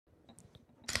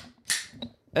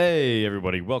Hey,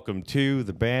 everybody. Welcome to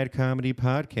the Bad Comedy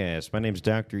Podcast. My name's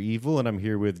Dr. Evil, and I'm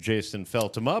here with Jason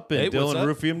Felt him up and Dylan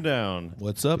Roofy him down.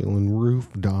 What's up? Dylan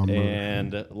Roof Dahmer.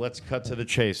 And let's cut to the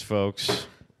chase, folks.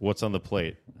 What's on the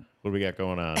plate? What do we got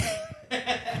going on?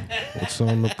 What's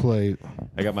on the plate?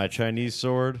 I got my Chinese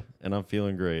sword, and I'm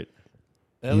feeling great.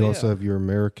 You also have your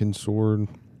American sword.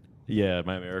 Yeah,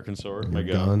 my American sword, my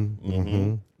Your gun.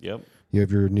 gun. Yep. You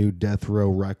have your new Death Row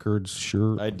Records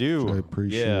shirt. I do. I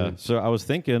appreciate Yeah. it. So I was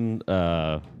thinking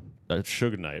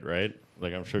Suge Knight, right?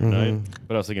 Like I'm Suge Knight,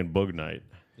 but I was thinking Boog Knight.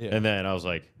 Yeah. And then I was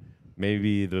like,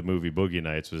 maybe the movie Boogie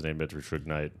Nights was named after Suge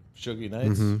Knight. Shuggy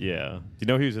Nights. Yeah. Do you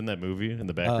know he was in that movie in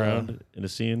the background in a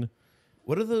scene?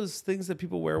 What are those things that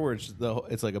people wear where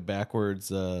it's like a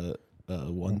backwards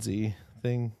onesie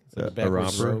thing? It's like a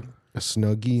backwards romper? robe. A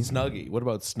Snuggie. Snuggie. What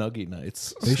about Snuggie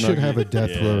Nights? They should have a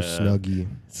Death Row Yeah. Snuggie.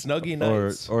 Snuggie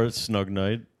Nights. Or Snug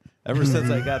Night. Ever since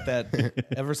I got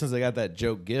that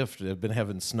joke gift, I've been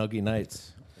having Snuggie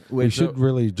Nights. We should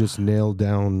really just nail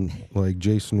down, like,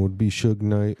 Jason would be Suge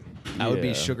Knight. I would be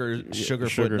Yeah.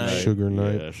 Sugarfoot Night. Sugar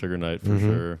Knight. Yeah, Sugar Night for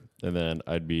sure. And then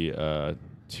I'd be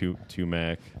two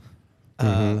Mac.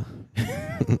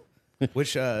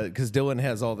 Which, because Dylan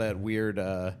has all that weird,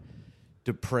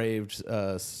 depraved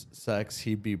sex,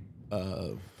 he'd be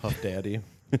Puff Daddy.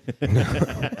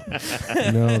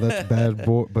 No, that's Bad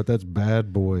Boy, but that's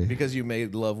Bad Boy. Because you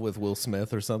made love with Will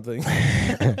Smith or something.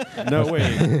 No,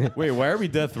 wait. Why are we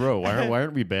Death Row? Why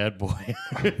aren't we Bad Boy?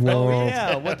 Well,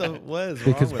 What is wrong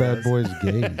because with Bad us? Boy's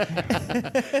gay.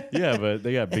 Yeah, but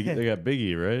they got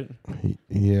Biggie, right?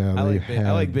 Yeah, I they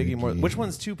like had Biggie more. Which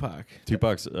one's Tupac?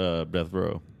 Tupac's Death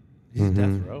Row. He's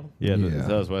Death Row. Yeah, Yeah.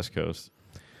 that was West Coast.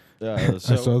 I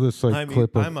saw this like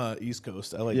clip of. I'm East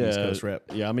Coast. I like East Coast rap.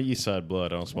 Yeah, I'm an East Side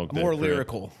blood. I don't smoke. More that crap.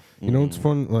 lyrical. You know what's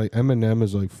fun? Like Eminem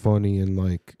is like funny in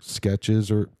like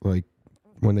sketches or like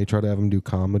when they try to have him do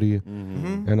comedy.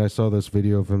 And I saw this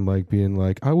video of him like being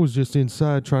like, I was just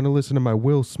inside trying to listen to my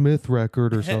Will Smith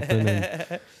record or something,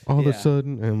 and all of a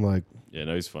sudden, and I'm like, Yeah,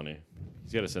 no, he's funny.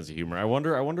 He's got a sense of humor. I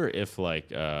wonder if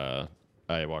like I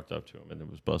walked up to him and it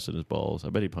was busting his balls. I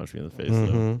bet he punched me in the face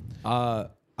though.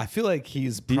 I feel like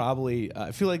he's probably.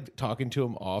 I feel like talking to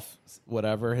him off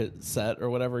whatever his set or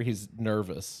whatever. He's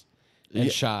nervous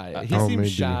and shy. He seems maybe.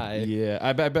 shy. Yeah,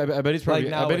 I bet he's probably.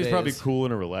 Like I bet he's probably nowadays. cool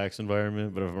in a relaxed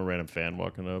environment. But if I'm a random fan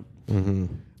walking up,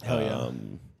 Hell yeah.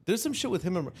 There's some shit with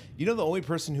him. You know, the only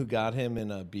person who got him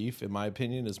in a beef, in my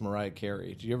opinion, is Mariah Carey.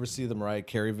 Did you ever see the Mariah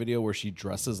Carey video where she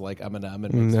dresses like Eminem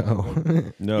and makes fun of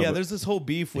him? no. Yeah, but there's this whole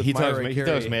beef with he Mariah talks. Carey. He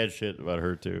talks mad shit about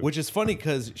her too. Which is funny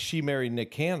because she married Nick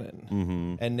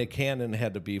Cannon, and Nick Cannon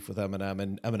had to beef with Eminem,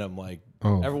 and Eminem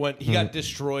everyone he got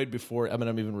destroyed before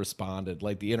Eminem even responded.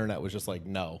 Like the internet was just like,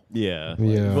 no, Yeah.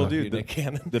 Yeah. Well, fuck you, dude, Nick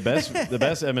Cannon. the best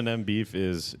Eminem beef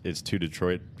is it's two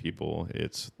Detroit people.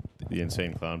 It's the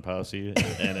Insane Clown Posse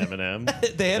and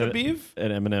Eminem. They had a beef.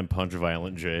 And Eminem punched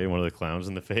Violent J, one of the clowns,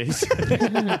 in the face.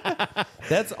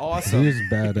 That's he awesome. is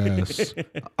badass.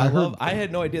 I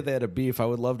had no idea they had a beef. I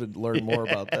would love to learn more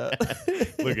about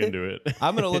that. Look into it.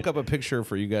 I'm gonna look up a picture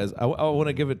for you guys. I want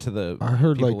to give it to the. I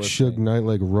heard people like listening. Suge Knight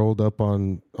like rolled up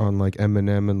on like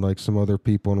Eminem and like some other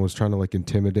people and was trying to like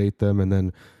intimidate them, and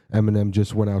then Eminem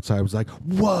just went outside, was like,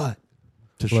 "What?"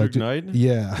 To Like, Suge Knight?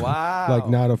 Yeah. Wow. Like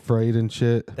not afraid and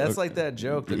shit. That's like that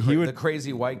joke. The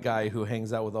crazy white guy who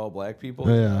hangs out with all black people.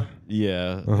 Yeah.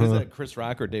 Yeah. Is that Chris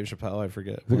Rock or Dave Chappelle? I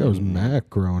forget. I think I was Mac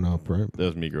growing up, right? That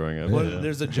was me growing up. Well, yeah.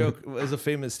 there's a joke. There's a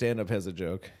famous stand-up has a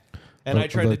joke, and I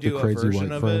tried like to the do a crazy version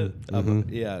white of friend.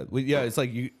 it. Yeah, it's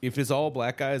like if it's all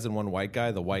black guys and one white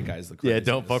guy, the white guy's the Yeah, craziest.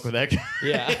 don't fuck with that guy.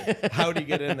 Yeah, how do you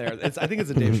get in there? I think it's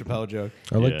a Dave Chappelle joke.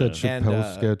 I like Yeah. that Chappelle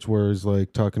And, sketch where he's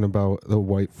like talking about the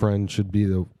white friend should be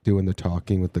doing the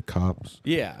talking with the cops.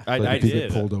 Yeah, I Like, if you get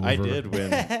did. pulled I over. did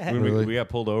when Really? we got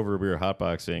pulled over. We were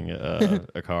hotboxing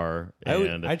a car,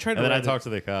 and I tried to and then I write talked to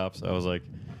the cops. I was like,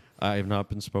 I have not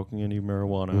been smoking any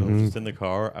marijuana. I was just in the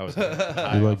car. I was high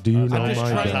You're like, off- do you I was know just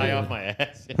my trying to dad? high off my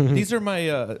ass. these are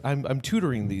my. I'm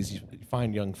tutoring these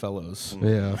fine young fellows.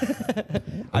 Yeah.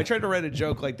 I tried to write a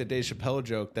joke like the Dave Chappelle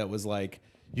joke that was like,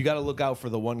 you got to look out for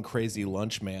the one crazy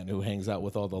lunch man who hangs out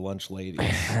with all the lunch ladies.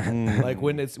 Like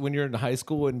when you're in high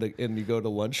school and you go to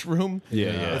lunchroom,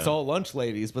 Yeah. it's all lunch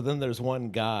ladies, but then there's one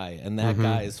guy, and that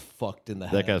guy is fucked in the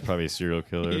head. That guy's probably a serial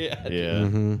killer. Yeah, dude. yeah.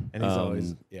 and he's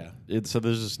always So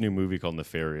there's this new movie called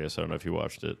Nefarious. I don't know if you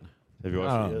watched it. Have you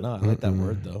watched I it yet? don't know. I like that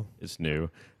word though. It's new.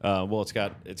 Well, it's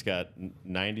got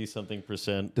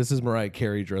 90-something%. This is Mariah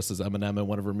Carey dressed as Eminem in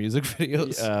one of her music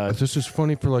videos. It's just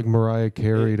funny for like Mariah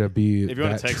Carey to be If you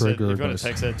want that to text it, if triggered. you want to by-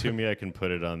 text that to me, I can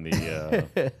put it on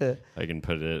the. I can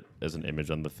put it as an image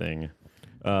on the thing.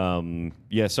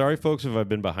 Yeah, sorry, folks, if I've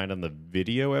been behind on the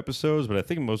video episodes, but I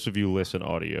think most of you listen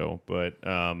audio. But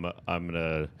I'm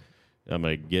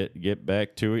gonna get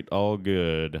back to it all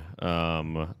good.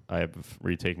 I have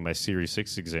retaken my Series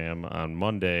 6 exam on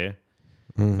Monday.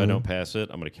 If I don't pass it,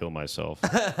 I'm gonna kill myself.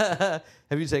 Have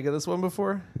you taken this one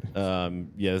before? Yeah,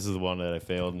 this is the one that I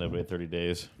failed and I waited 30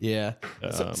 days. Yeah.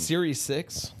 Series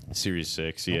 6? Series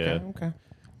 6, yeah. Okay.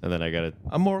 And then I got it.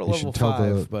 I'm more at You level should tell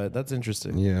 5, the- but that's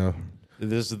interesting. Yeah.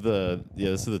 This is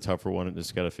the tougher one.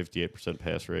 It's got a 58%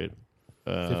 pass rate.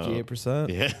 58%?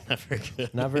 Yeah, not very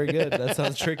good. Not very good. That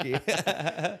sounds tricky. And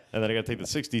then I got to take the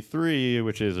 63,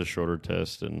 which is a shorter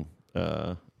test, and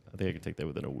I think I can take that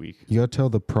within a week. You gotta tell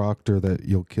the proctor that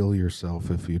you'll kill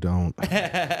yourself if you don't.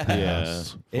 Yeah.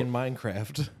 In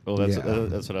Minecraft. Well, that's Yeah.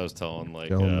 that's what I was telling. Like,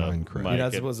 Go Minecraft. You're Mike,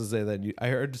 not supposed to say that. I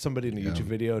heard somebody in a YouTube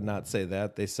video not say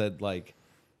that. They said, like,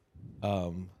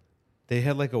 they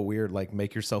had, like, a weird, like,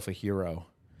 make yourself a hero.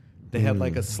 They had,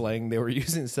 like, a slang they were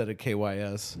using instead of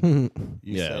KYS. You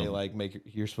Yeah. say, like,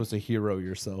 you're supposed to hero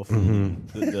yourself.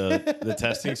 the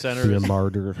testing center Be a is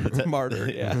martyr. Martyr,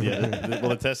 yeah. yeah. Well,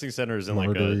 the testing center is in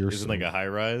Martyr like a high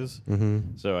rise.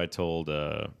 So I told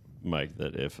Mike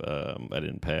that if I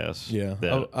didn't pass, Yeah.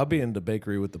 that, I'll be in the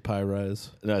bakery with the pie rise.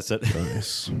 no, I said,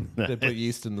 They put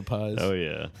yeast in the pies. oh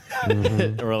yeah,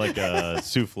 or like a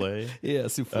souffle. Yeah,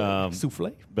 souffle.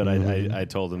 Souffle? But I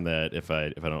told him that if I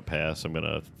don't pass, I'm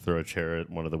gonna throw a chair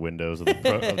at one of the windows of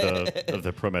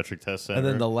the Prometric test center. And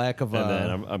then the lack of... and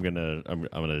then I'm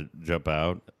gonna jump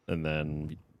out, and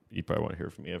then you probably won't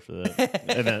hear from me after that.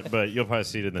 And then, but you'll probably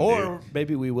see it in the or news.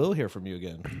 maybe we will hear from you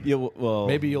again. Yeah, well,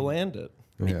 Maybe you'll land it.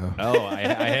 Yeah. Oh, I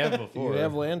have before. You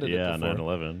have landed it yeah, before.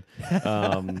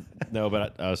 9/11. No,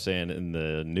 but I was saying in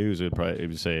the news it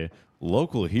would say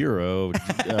local hero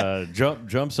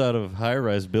jumps out of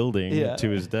high-rise building to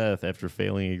his death after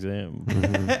failing exam.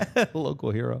 Local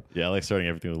hero. Yeah, I like starting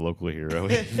everything with local hero.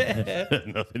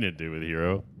 Nothing to do with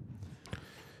hero.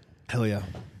 Hell yeah.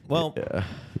 Well, Yeah.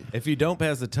 if you don't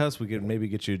pass the test, we could maybe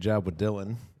get you a job with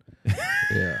Dylan.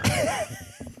 Yeah.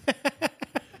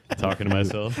 Talking to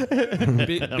myself.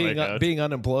 Being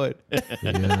unemployed.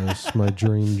 Yes, my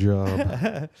dream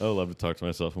job. I love to talk to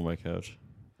myself on my couch.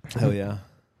 Hell yeah.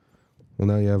 Well,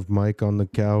 now you have Mike on the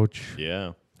couch.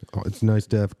 Yeah. Oh, it's nice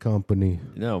to have company.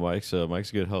 No, Mike's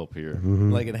good help here.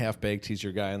 Like in Half Baked, he's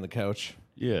your guy on the couch.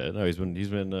 Yeah, no, he's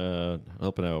been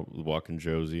helping out with walking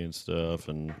Josie and stuff,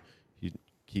 and he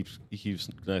keeps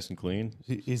nice and clean.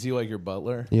 Is he like your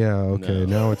butler? Yeah, okay.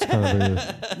 No. Now it's kind of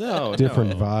a No,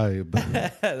 different no. vibe.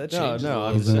 That No, changes no, a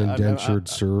I'm little He's an bit. indentured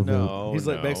servant. No, He's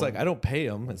like, no. Beck's like, I don't pay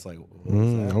him. It's like, what does that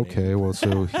mean? Okay, well,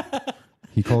 so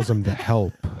he calls him the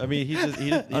help. I mean, he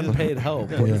Unpaid help.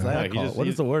 What is Yeah. that No, called? What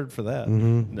is the word for that?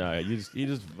 No, he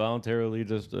just voluntarily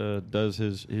just does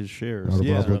his shares Out of around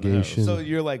the house. obligation. So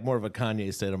you're like more of a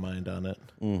Kanye state of mind on it.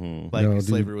 Mm-hmm. Like No, dude.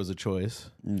 slavery was a choice.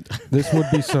 This would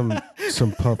be some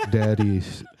Puff Daddy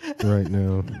right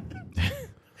now.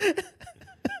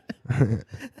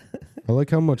 I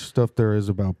like how much stuff there is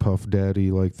about Puff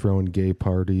Daddy, like throwing gay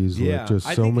parties. Yeah, Like just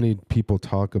I so think- many people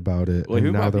talk about it, Well,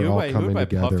 and now they're all he coming went by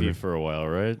together. Puffy for a while,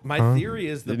 right? My theory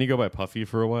is Didn't he go by Puffy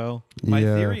for a while? my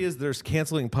yeah, theory is there's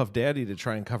canceling Puff Daddy to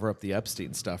try and cover up the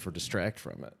Epstein stuff or distract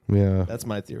from it. yeah. That's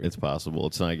my theory. It's possible.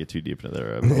 Let's not get too deep into that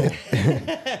rabbit hole.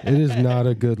 It is not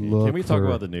a good look. Can we talk for-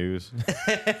 about the news?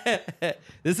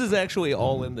 This is actually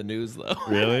all in the news, though.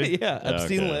 Really? Yeah.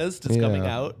 Epstein Okay. list is coming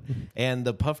Yeah. out, and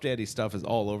the Puff Daddy stuff is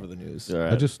all over the news. All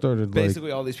right. I just started like,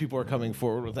 Basically, all these people are coming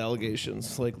forward with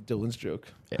allegations, like Dylan's joke.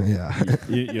 yeah.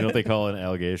 you know what they call an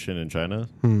allegation in China?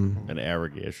 An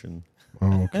arrogation.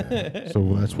 Oh, okay. So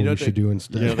that's what know we what should do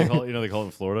instead. You know what they call it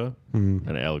in Florida?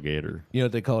 An alligator. You know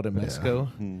what they call it in Mexico?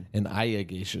 An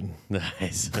allegation.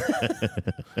 Nice.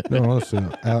 No, honestly,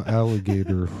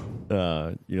 alligator. You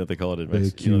know what they call it in They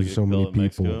Mexico? You know what accuse they so many call it in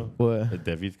Mexico? people. What? A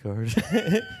debit card.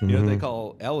 You know what they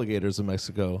call alligators in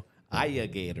Mexico?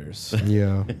 Alligators.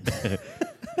 Yeah.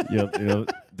 you know,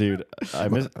 dude, I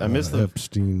miss the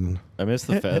Epstein.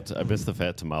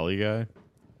 fat tamale guy.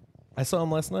 I saw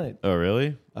him last night. Oh, really?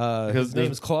 His Because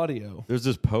name's Claudio. there's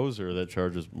this poser that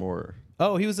charges more.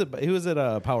 Oh, he was at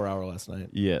Power Hour last night.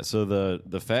 Yeah, so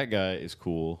the fat guy is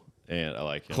cool, and I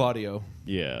like him. Claudio.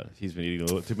 Yeah, he's been eating a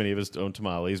little too many of his own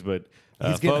tamales, but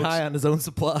He's getting folks, high on his own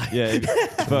supply. Yeah,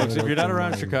 folks, if you're not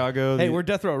around Chicago, Hey, we're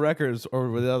Death Row Records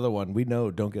or the other one. We know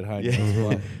don't get high on your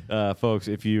own supply. folks,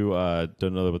 if you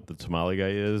don't know what the tamale guy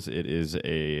is, it is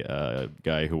a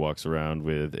guy who walks around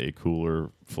with a cooler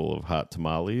full of hot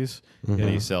tamales, and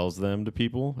he sells them to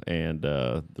people, and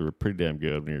they're pretty damn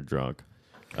good when you're drunk.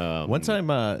 One time,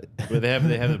 But they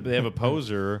have a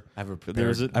poser. I have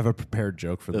a prepared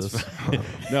joke for this.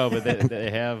 No, but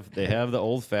they have the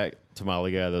old fat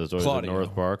tamale guy that was always at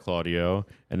North Bar, Claudio,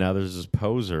 and now there's this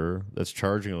poser that's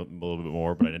charging a little bit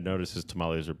more. But I noticed his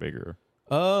tamales are bigger.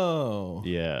 Oh,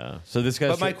 yeah. So this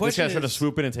guy's trying to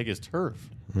swoop in and take his turf.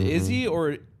 Is he,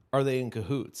 or are they in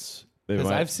cahoots? Because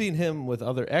I've seen him with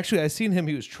other. Actually, I seen him.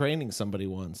 He was training somebody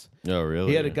once. Oh,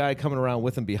 really? He had a guy coming around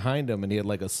with him behind him, and he had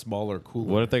like a smaller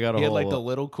cooler. What if they got He had like the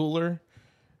little cooler,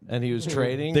 and he was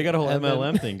training. They got a whole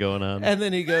MLM thing going on. And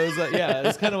then he goes, yeah,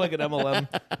 it's kind of like an MLM.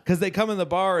 Because they come in the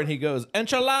bar, and he goes,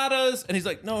 enchiladas, and he's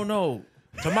like, no,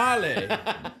 tamale.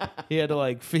 He had to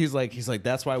like, he's like,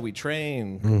 that's why we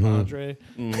train, compadre.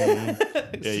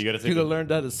 Yeah, you got to you gotta learn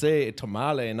how to say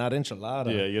tamale, not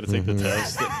enchilada. Yeah, you got to take the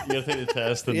test. You got to take the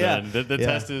test, and then the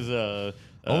test is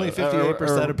only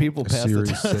 58% of people pass the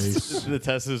test. The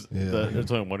test is there's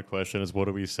only one question: is what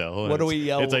do we sell? What do we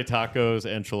yell? It's like tacos,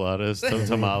 enchiladas,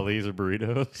 tamales, or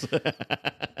burritos.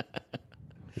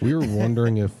 We were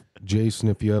wondering if Jason,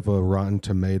 if you have a Rotten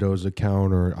Tomatoes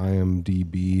account or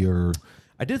IMDb or.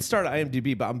 I did start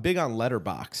IMDb, but I'm big on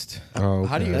Letterboxd. Oh,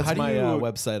 okay. That's my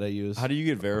website I use. How do you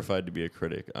get verified to be a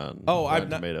critic on Rotten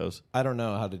Tomatoes? I don't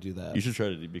know how to do that. You should try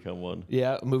to become one.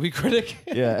 Yeah, movie critic.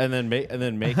 Yeah, and then make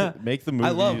the movies. I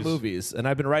love movies, and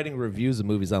I've been writing reviews of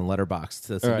movies on Letterboxd.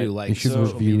 That's a new you should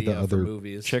social review media the other for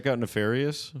movies. Check out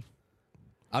Nefarious.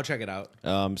 I'll check it out.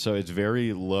 So it's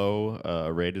very low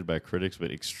rated by critics,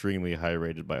 but extremely high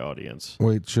rated by audience.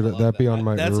 Wait, should that be on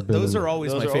my urban? Those are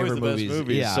always my favorite the best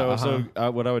movies. Yeah, So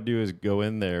what I would do is go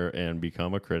in there and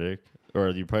become a critic, or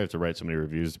you probably have to write so many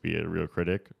reviews to be a real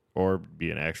critic, or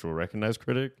be an actual recognized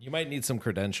critic. You might need some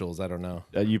credentials. I don't know.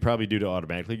 You probably do to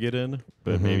automatically get in,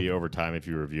 but maybe over time, if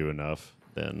you review enough,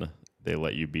 then they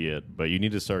let you be it. But you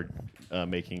need to start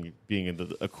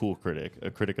being a cool critic, a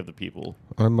critic of the people.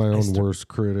 I'm my own worst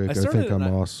critic. I think I'm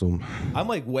awesome. I'm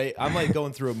like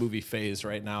going through a movie phase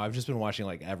right now. I've just been watching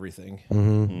like everything.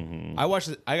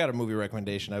 I got a movie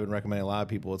recommendation I've been recommending a lot of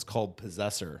people. It's called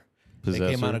Possessor. It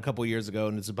came out a couple years ago,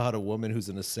 and it's about a woman who's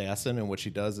an assassin, and what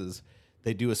she does is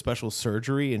they do a special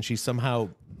surgery, and she somehow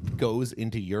goes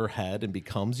into your head and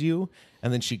becomes you,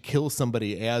 and then she kills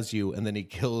somebody as you, and then he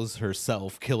kills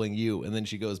herself, killing you, and then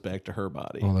she goes back to her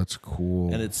body. Oh, that's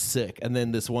cool. And it's sick. And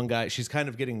then this one guy, she's kind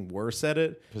of getting worse at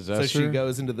it. Possessor? So she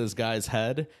goes into this guy's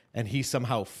head, and he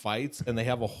somehow fights, and they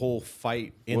have a whole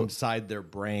fight inside their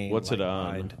brain. What's it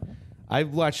on? Mind. I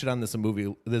watched it on this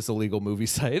illegal movie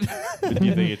site. Do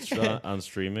you think it's on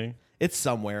streaming? It's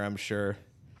somewhere, I'm sure.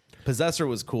 Possessor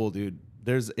was cool, dude.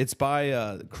 It's by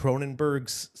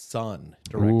Cronenberg's son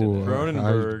directed. Ooh, it.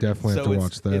 Cronenberg. I definitely have to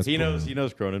watch that. He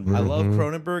knows Cronenberg. I love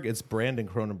Cronenberg. It's Brandon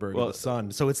Cronenberg, the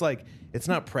son. So it's like it's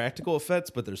not practical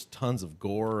effects, but there's tons of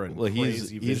gore and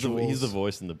crazy visuals. He's the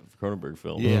voice in the Cronenberg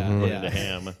film. Yeah, yeah. The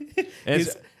ham. And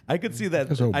I could see that.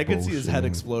 That's all I could see his head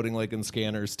bullshit. exploding like in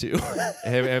Scanners too.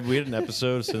 have we had an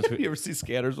episode since You ever see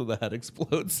Scanners when the head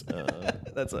explodes?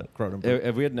 That's a Cronenberg.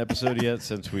 Have we had an episode yet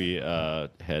since we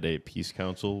had a peace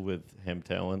council with Hem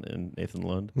Talent and Nathan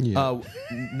Lund? Yeah.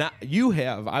 Not you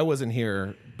have. I wasn't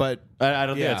here, but I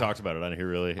don't think I talked about it on here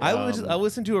really. I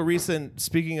listened to a recent.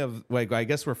 Speaking of, like, I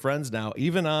guess we're friends now.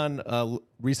 Even on a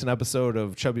recent episode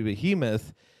of Chubby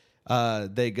Behemoth,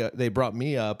 they brought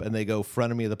me up and they go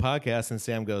frenemy of the podcast, and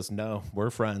Sam goes, "No, we're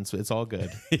friends. It's all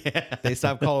good." They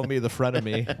stopped calling me the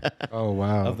frenemy Oh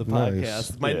wow. of the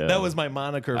Nice. podcast. That was my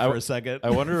moniker for a second. I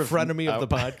wonder if frenemy of the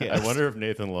podcast. I wonder if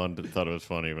Nathan Lund thought it was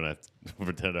funny when I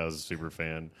pretended I was a super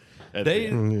fan.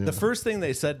 The first thing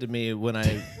they said to me when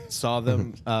I saw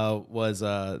them was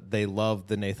they loved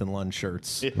the Nathan Lund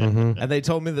shirts. And they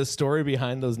told me the story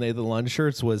behind those Nathan Lund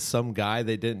shirts was some guy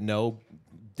they didn't know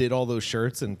did all those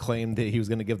shirts and claimed that he was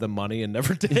going to give them money and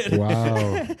never did.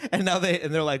 Wow. And now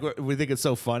they're like, we think it's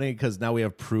so funny because now we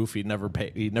have proof he never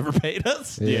paid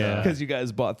us. Yeah. Because you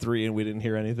guys bought 3 and we didn't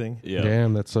hear anything. Yeah.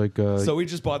 Damn, that's like So we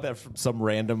just bought that from some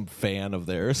random fan of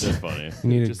theirs. That's funny. you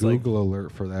need a just like- Google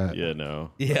alert for that. Yeah,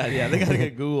 no. Yeah, they gotta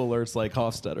get Google alerts like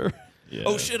Hofstetter. Yeah.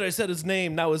 Oh shit! I said his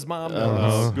name. Now his mom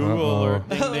knows. Google alert.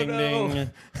 Ding, Oh, ding, no. ding.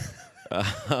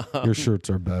 Your shirts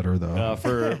are better though.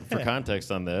 For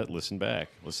context on that, listen back.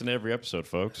 Listen to every episode,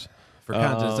 folks. For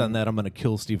context on that, I'm gonna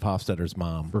kill Steve Hofstetter's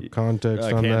mom. For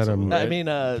context on that, cancel, I'm right?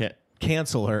 I mean,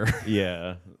 cancel her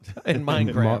Yeah. in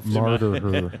Minecraft. martyr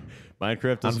her.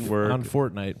 Minecraft doesn't work. on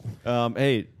Fortnite.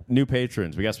 Hey, new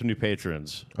patrons. We got some new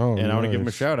patrons. Oh, and I want to give them a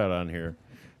nice. shout out on here.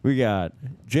 We got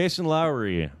Jason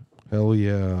Lowry, Hell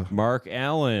yeah. Mark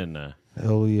Allen,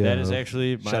 Hell yeah. That is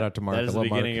actually Shout out to Mark. That is I the love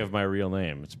Mark. beginning of my real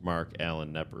name. It's Mark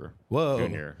Allen Nepper. Whoa.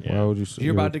 Jr. Why Yeah. would you say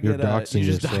You're about to get doxing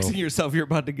you're just yourself doxing yourself. You're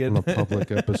about to get on a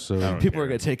public episode? people are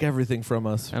going to take everything from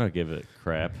us. I don't give a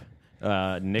crap.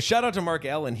 Nick. Shout out to Mark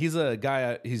Allen. He's a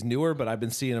guy. He's newer, but I've been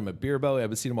seeing him at Beer Belly.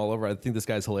 I've been seeing him all over. I think this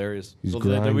guy's hilarious. He's Well,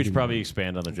 then we grinding. should probably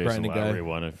expand on the Jason Grinding guy. Lowry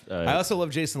one. If, I also love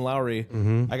Jason Lowry.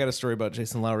 I got a story about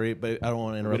Jason Lowry, but I don't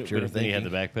want to interrupt your when he had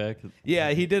thinking. the backpack.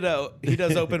 Yeah, he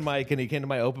does open mic, and he came to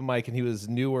my open mic, and he was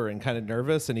newer and kind of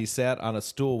nervous, and he sat on a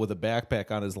stool with a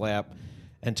backpack on his lap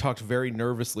and talked very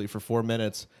nervously for 4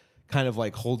 minutes, kind of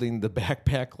like holding the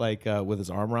backpack like with his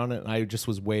arm around it, and I just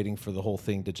was waiting for the whole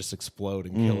thing to just explode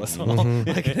and kill us all.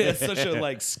 Like, it's such a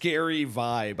like scary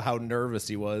vibe how nervous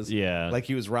he was. Yeah. like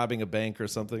he was robbing a bank or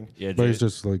something. Yeah, But he's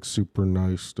just like super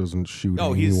nice, doesn't shoot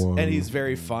Oh, anyone. he's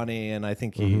very funny, and I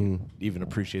think he even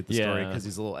appreciate the story Yeah. because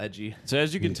he's a little edgy. So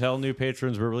as you can tell, new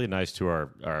patrons, we're really nice to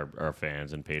our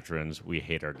fans and patrons. We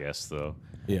hate our guests though.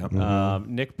 Yeah,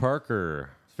 Nick Parker.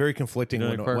 it's very conflicting You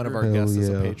know when Nick one of Parker? our guests is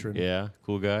a Hell yeah. patron. Yeah,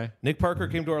 cool guy. Nick Parker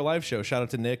came to our live show. Shout out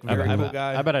to Nick, very cool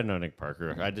guy. I bet I know Nick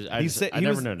Parker. I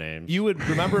never know names. You would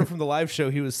remember him from the live show.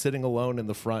 He was sitting alone in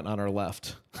the front on our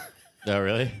left. Oh,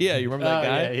 really? Yeah, you remember that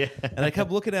guy? Yeah, yeah. And I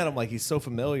kept looking at him like he's so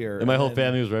familiar. And my whole then-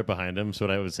 family was right behind him, so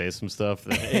when I would say some stuff,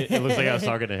 it looks like I was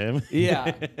talking to him.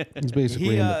 Yeah. He's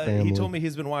basically in the family. He told me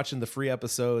he's been watching the free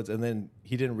episodes, and then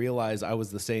he didn't realize I was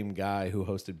the same guy who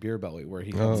hosted Beer Belly, where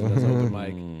he comes and does open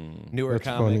mic, newer That's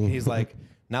comic. funny. He's like,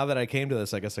 now that I came to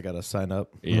this, I guess I got to sign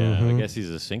up. Yeah, I guess he's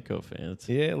a Cinco fan.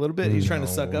 Yeah, a little bit. He's trying to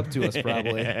suck up to us,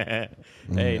 probably.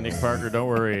 Hey, Nick Parker, don't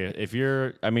worry. If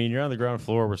you're on the ground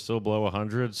floor, we're still below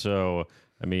 100, so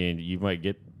you might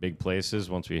get big places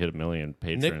once we hit 1 million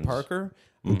patrons. Nick Parker?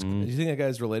 Do you think that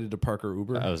guy's related to Parker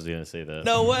Uber? I was gonna say that.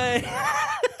 No way.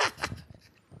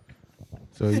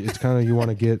 So it's kind of you want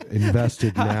to get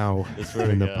invested now where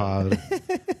we in the go. pod. You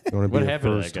want to What be the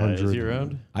happened to first that guy? 100. Is he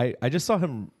around? I just saw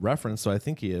him referenced, so I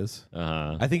think he is.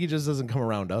 Uh-huh. I think he just doesn't come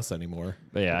around us anymore.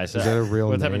 But yeah, I said. that a real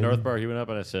One time in name? North Bar, he went up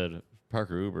and I said,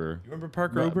 Parker Uber. You remember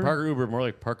Parker Uber? Parker Uber, more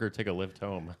like Parker take a lift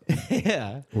home.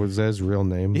 Yeah. Was that his real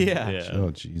name? Yeah. Yeah.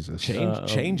 Oh Jesus!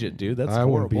 Change it, dude. That's I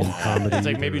wouldn't be horrible. in comedy. It's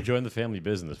like either. maybe join the family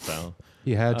business, pal.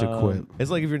 He had to quit.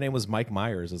 It's like if your name was Mike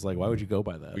Myers. It's like, why would you go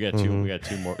by that? We got two. We got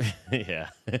two more. Yeah,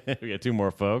 we got two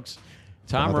more folks.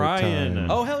 Tom Father Ryan.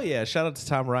 Time. Oh, hell yeah. Shout out to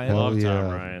Tom Ryan. Hell Love Tom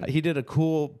yeah. Ryan. He did a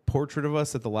cool portrait of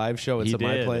us at the live show. It's He at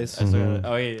my did. place. I saw-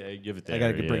 Oh, yeah, give it there. I got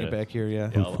to bring yeah. it back here, yeah.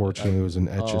 Unfortunately, it was an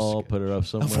etch I'll a put it up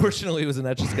somewhere. Unfortunately, it was an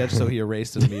etch-a-sketch, so he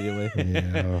erased it immediately.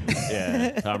 Yeah.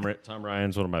 Yeah, Tom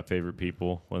Ryan's one of my favorite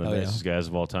people, one of the Oh, yeah. nicest guys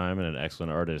of all time, and an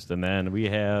excellent artist. And then we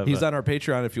have He's on our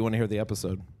Patreon if you want to hear the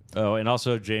episode. and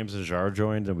also James Najar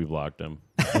joined, and we blocked him.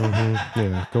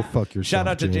 Yeah. Go fuck yourself. Shout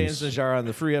out to James Najar on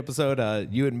the free episode.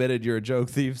 You admitted you're a joke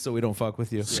thief, so we don't fuck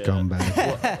with you. Scumbag.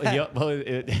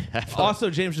 Also,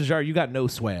 James Najar, you got no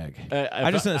swag.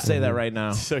 I'm just going to say that right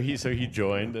now. So he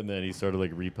joined, and then he started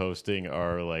like reposting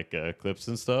our like clips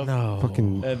and stuff. No.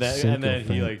 Fucking And then he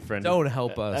sycophant. like friended. Don't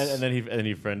help us. And then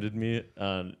he friended me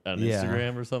on Yeah.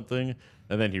 Instagram or something.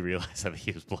 And then he realized that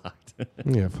he was blocked.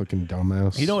 Yeah, fucking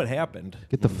dumbass. You know what happened?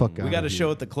 Get the fuck out. We got a of show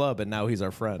here. at the club, and now he's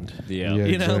our friend. Yeah. Yeah.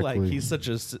 You know, like Exactly.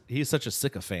 he's such a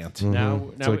sycophant. Now,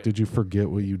 It's like, did you forget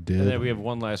what you did? and then we have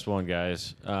one last one,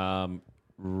 guys.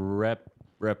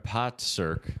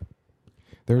 Repatsirk.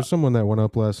 There was someone that went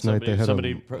up last night. They had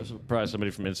Probably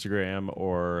somebody from Instagram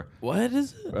or What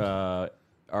is it? REHPOTSIRC.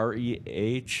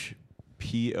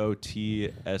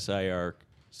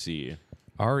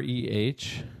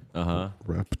 REH. A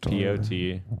Reptar.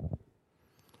 POT.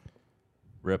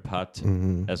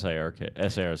 Repat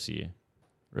SIRC.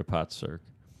 Repatsirk.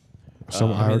 I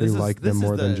already like them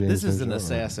more than James. This is an Najar.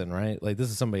 assassin, right? Like this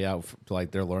is somebody out,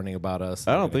 like they're learning about us.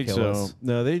 I they're don't gonna think kill so. us.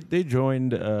 No, they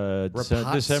joined December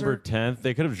Repatsirk? 10th.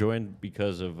 They could have joined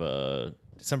because of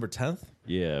December 10th.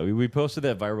 yeah. We posted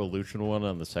that viral Lucian one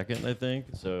on the 2nd, I think.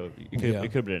 So it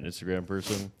could have been an Instagram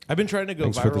person. I've been trying to go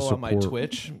Thanks for the viral on my support.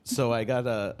 Twitch, so I got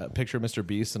a picture of Mr.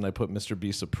 Beast and I put Mr.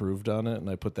 Beast approved on it, and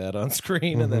I put that on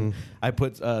screen, and then I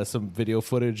put some video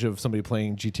footage of somebody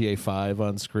playing GTA 5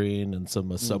 on screen and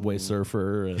some Subway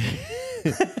Surfer, and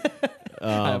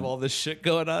I have all this shit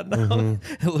going on now.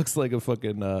 It looks like a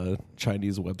fucking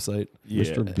Chinese website.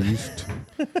 Mr. Beast.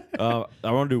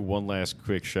 I want to do one last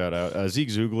quick shout out. Zeke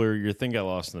Zugler, your thing got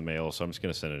lost in the mail, so I'm just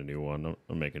gonna send a new one.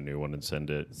 I'll make a new one and send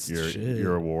it. Shit.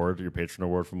 Your award, your patron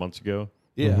award from months ago.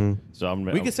 Yeah, So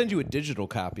we can send you a digital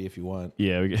copy if you want,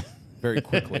 yeah. We get, very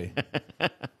quickly.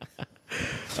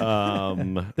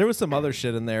 There was some other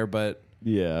shit in there, but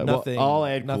yeah. Nothing- I'll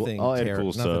add nothing cool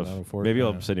nothing stuff. unfortunate. Maybe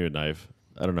I'll send you a knife.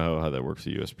 I don't know how that works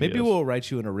at USPS. Maybe we'll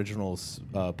write you an original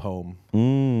poem.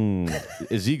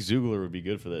 Zeke Zugler would be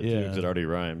good for that too, Yeah. because it already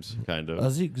rhymes, kind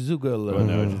of. Zeke Zugler. But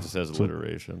no, it just has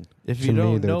alliteration. If To you me,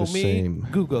 don't they're know the me, same.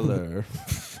 Googler.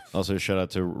 Also, shout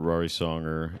out to Rory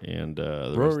Songer and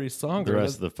Rory the Songer.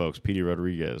 rest of the folks. Petey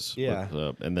Rodriguez. Yeah. What's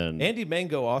up? And then Andy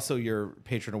Mango, also your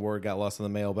patron award, got lost in the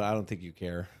mail, but I don't think you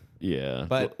care. yeah,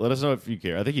 but- let us know if you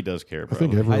care. I think he does care. I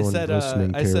think Probably. everyone said,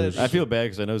 listening I cares. said- I feel bad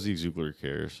because I know Zeke Zugler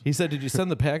cares. He said, "Did you send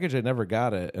the package? I never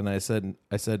got it." And I said,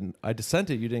 "I just sent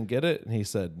it. You didn't get it." And he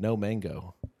said, "No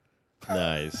mango."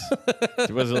 Nice.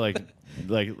 Was it like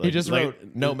He just like-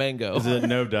 wrote "no mango." Is it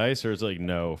no dice or is it like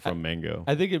no from mango?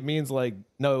 I think it means like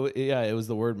no. Yeah, it was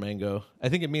the word mango. I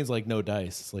think it means like no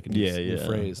dice. It's like a new, new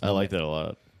phrase. I like that a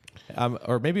lot.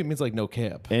 Or maybe it means like no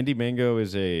cap. Andy Mango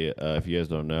is if you guys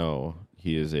don't know,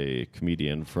 he is a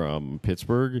comedian from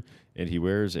Pittsburgh, and he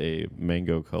wears a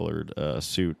mango-colored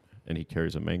suit, and he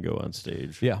carries a mango on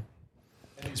stage. Yeah,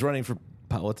 he's running for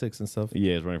politics and stuff.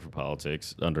 Yeah, he's running for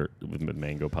politics with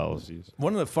mango policies.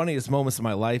 One of the funniest moments of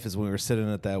my life is when we were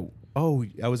sitting at that. Oh,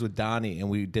 I was with Donnie and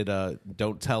we did a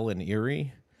Don't Tell in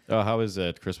Erie. Oh, how is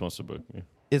that? Chris wants to book me.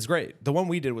 It's great. The one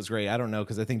we did was great. I don't know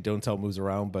because I think Don't Tell moves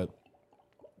around, but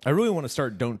I really want to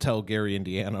start Don't Tell Gary,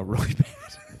 Indiana, really bad.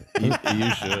 You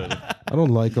should. I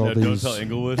don't like all No, these. don't tell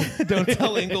Inglewood. Don't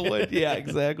Tell Inglewood. Yeah,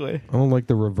 exactly. I don't like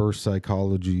the reverse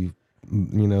psychology.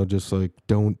 Just like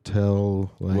don't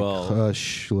tell, like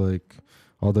hush, like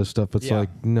all this stuff. It's Yeah.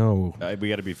 like no. We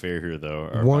got to be fair here, though.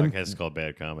 Our One- podcast is called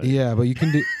Bad Comedy. Yeah, but you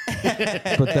can do.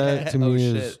 But that to me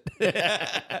is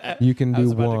you can I do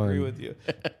was about to one. agree with you.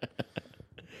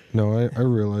 No, I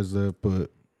realize that,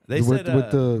 but They with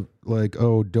said the like,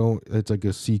 oh, don't. It's like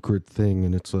a secret thing,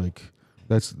 and it's like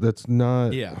that's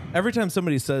not. yeah. Every time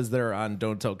somebody says they're on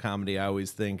Don't Tell Comedy, I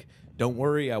always think, don't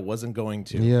worry, I wasn't going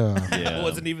to. Yeah. I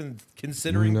wasn't even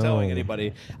considering No. telling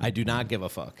anybody. I do not give a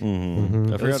fuck.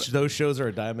 I forgot. Those shows are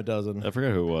a dime a dozen. I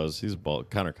forgot who it was. He's bald.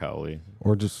 Connor Cowley.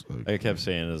 Or just like, I kept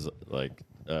saying is like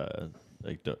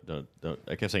don't.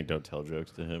 I kept saying don't tell jokes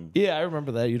to him. Yeah, I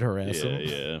remember that. You'd harass Yeah, them.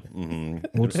 yeah.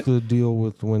 Mm-hmm. what's the deal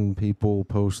with when people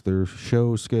post their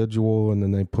show schedule and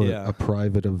then they put Yeah. a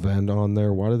private event on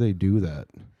there? Why do they do that?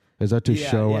 Is that to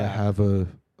Yeah, show I yeah. have a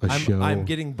show? I'm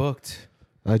getting booked.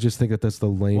 I just think that's the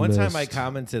lamest. One time I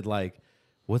commented like,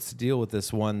 "What's the deal with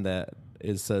this one that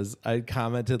says?" I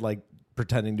commented like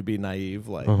pretending to be naive,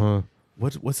 like,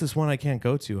 "What's this one I can't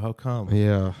go to? How come?"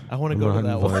 Yeah, I wanna I'm go to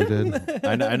not that one. invited.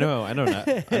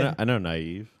 I know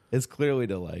naive. It's clearly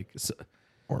to like,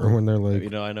 Or when they're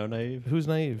like, I know naive. who's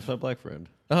naive? It's my black friend.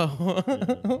 Oh,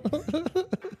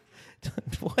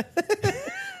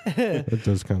 it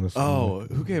does kind of. Oh,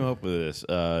 who came up with this?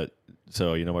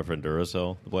 So my friend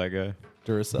Duracell, the black guy.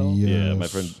 Duracell. Yeah, my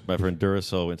Yes. friend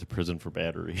Duracell went to prison for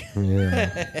battery.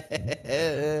 Yeah,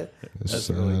 it's That's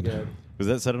sad. really good. Was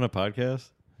that said on a podcast?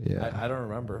 Yeah, I don't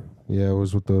remember. yeah, it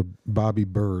was with the Bobby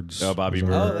Birds. Oh, Bobby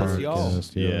was our Birds. Oh, that's y'all.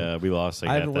 podcast, Yeah, we lost like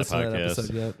I half haven't that listened to that podcast.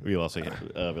 episode yet. We lost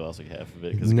like half of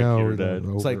it because the No, computer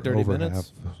died. It's like 30 over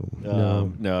minutes?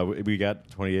 half. No, we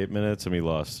got 28 minutes and we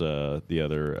lost the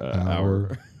other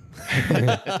hour.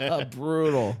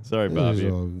 Brutal. Sorry, It Bobby.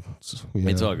 was all- It's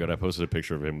yeah. all good. I posted a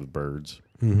picture of him with birds.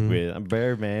 Mhm. With I'm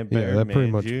Bearman. Yeah, that pretty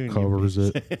much Jr. covers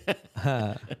it.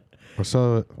 I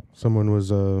saw someone was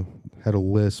had a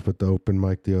lisp at the open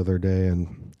mic the other day,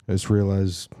 and I just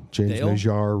realized James Dale?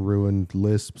 Najar ruined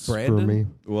lisps for Brandon? me.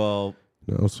 Well,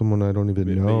 No, someone I don't even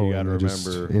But know, you and gotta I just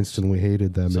remember, instantly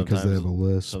hated them because they have a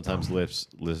lisp. sometimes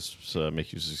lisps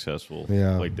make you successful.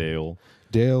 Yeah. Like Dale.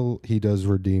 Dale, he does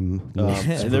redeem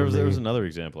lisps. And there for was me. another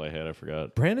example I had. I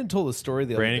forgot. Brandon told a story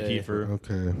the Brandon other day. Kiefer.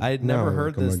 Okay, I had never No,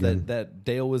 heard come this again. that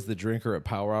Dale was the drinker at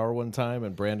Power Hour one time,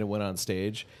 and Brandon went on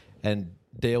stage, and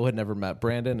Dale had never met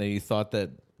Brandon, and he thought that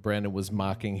Brandon was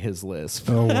mocking his lisp.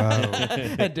 Oh wow!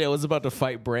 And Dale was about to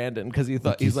fight Brandon because he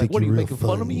thought you he's like, think "What are you you're making real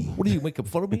fun of me? funny." What are you making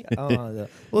fun of me?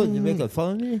 What are you making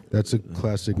fun of me?" That's a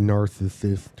classic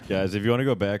narcissist. Guys, if you want to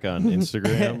go back on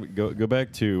Instagram, go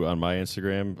back to on my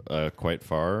Instagram quite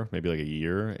far, maybe like a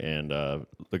year, and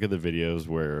look at the videos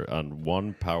where on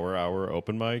one Power Hour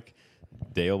open mic,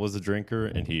 Dale was a drinker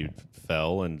and he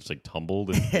fell and just like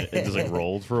tumbled and just like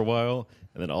rolled for a while,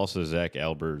 and then also Zach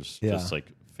Albers Yeah. just like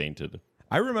fainted.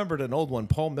 I remembered an old one.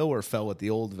 Paul Miller fell at the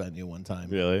old venue one time.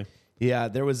 Really? Yeah,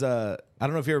 there was a. I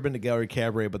don't know if you've ever been to Gallery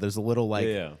Cabaret, but there's a little like.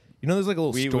 Yeah. You know, there's like a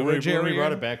little storage area. When we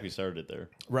brought it back, we started it there.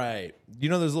 Right. You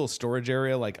know, there's a little storage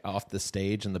area like off the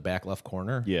stage in the back left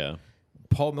corner. Yeah.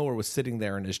 Paul Miller was sitting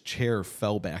there and his chair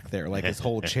fell back there. Like his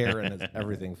whole chair and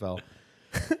everything fell.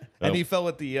 And he fell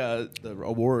at the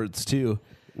awards too.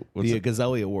 The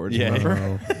Gazelle Awards, Yeah.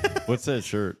 remember? What's that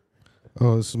shirt?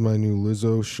 Oh, this is my new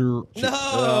Lizzo shirt. No.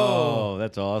 Oh,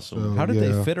 that's awesome. So, How did they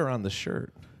yeah. fit her on the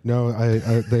shirt? No,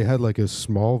 I they had like a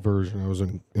small version. I was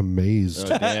amazed.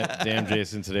 Damn,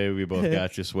 Jason, today we both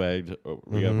got you swagged.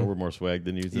 We're more swagged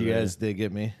than you today. You guys did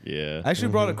get me. Yeah. I actually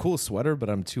brought a cool sweater, but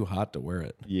I'm too hot to wear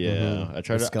it. Yeah. I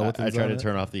try The to skeletons on it?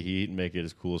 turn off the heat and make it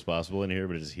as cool as possible in here,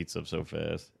 but it just heats up so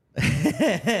fast.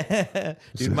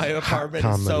 Dude, my apartment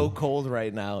is so comedy. cold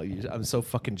right now. I'm so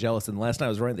fucking jealous. And last night I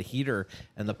was running the heater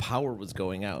and the power was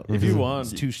going out. If you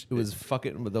want, It was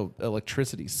fucking the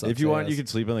electricity sucks. if you want, ass. you could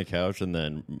sleep on the couch, and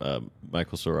then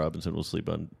Michael So Robinson will sleep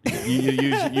on.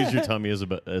 Use your tummy as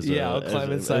I'll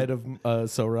climb inside of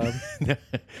Sohrab.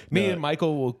 Me and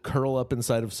Michael will curl up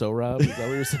inside of Sohrab. Is that what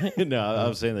you're saying? No, I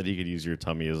was saying that he could use your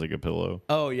tummy as like a pillow.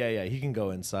 Oh yeah. He can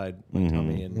go inside my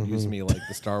tummy and use me like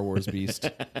the Star Wars beast.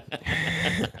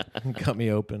 Cut me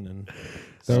open and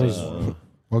That was.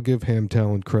 I'll give Ham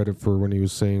Talent credit for when he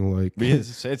was saying like, It's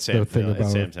Sam. thing It's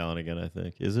about Sam it. Talent again. I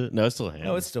think is it? No, it's still Ham.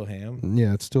 no, it's still ham.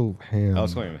 yeah, it's still Ham. I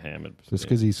was calling him Ham. Just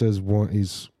because he says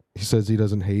he says he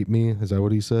doesn't hate me. Is that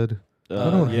what he said? I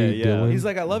don't hate Dylan. He's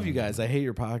like, I love you guys. I hate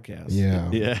your podcast. Yeah.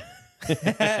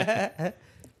 Yeah.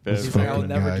 He's like, I'll fucking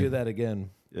never guy. do that again.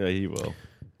 Yeah, he will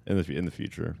in the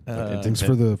future. Thanks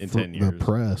for the 10 years.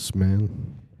 press,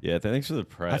 man. Yeah, thanks for the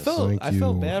press. I felt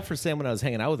you. bad for Sam when I was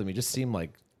hanging out with him. He just seemed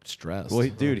like stressed. Well,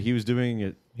 dude, he was doing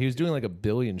it. He was doing like 1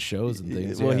 billion shows and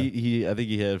things. Well, yeah. I think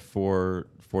he had 4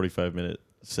 45-minute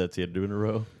sets he had to do in a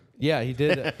row. Yeah, he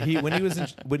did. When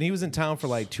he was in town for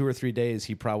like 2 or 3 days,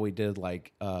 he probably did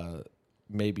like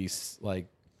maybe like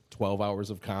 12 hours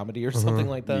of comedy or something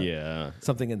like that. Yeah.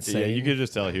 Something insane. Yeah, you could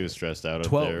just tell he was stressed out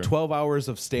up there. 12 hours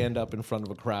of stand up in front of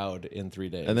a crowd in 3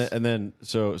 days. And then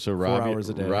so Robbie, hours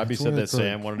a day. Robbie said what that it's like.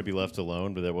 Sam wanted to be left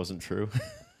alone, but that wasn't true.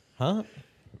 huh?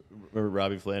 Remember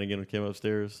Robbie Flanagan came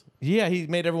upstairs? Yeah, he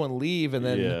made everyone leave, and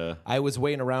then Yeah. I was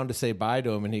waiting around to say bye to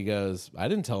him, and he goes, "I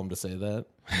didn't tell him to say that."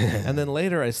 And then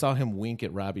later, I saw him wink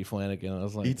at Robbie Flanagan. I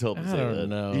was like, He told him to I say don't that.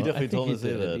 know. He definitely I think told him to say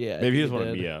did. that. Yeah, Maybe he I just think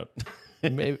wanted did. me out.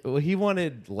 Maybe, well, he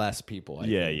wanted less people. I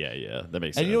think. Yeah. That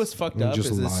makes sense. And you know what's fucked He up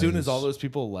just is as soon as lies. all those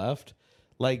people left,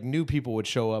 like new people would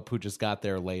show up who just got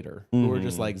there later, who were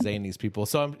just like Zany's people.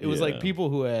 So it was Yeah. like people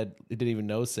who didn't even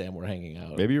know Sam were hanging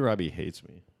out. Maybe Robbie hates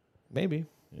me. Maybe.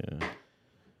 Yeah.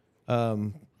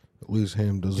 At least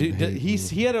Ham doesn't Dude, hate me.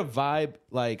 he had a vibe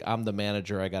like I'm the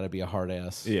manager. I got to be a hard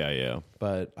ass. Yeah.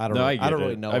 But I don't. No, I get don't it.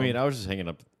 really know. I mean, him. I was just hanging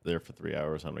up there for 3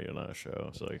 hours. I'm not even on a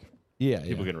show, so like yeah,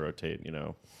 people can rotate. You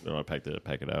know, they don't want to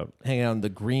pack it out. hanging out in the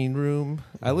green room.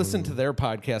 I listened to their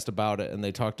podcast about it, and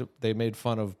they made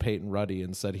fun of Peyton Ruddy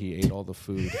and said he ate all the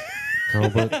food. No,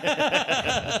 but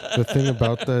the thing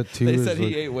about that too They is said like,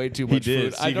 he ate way too much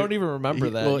did. food. I don't even remember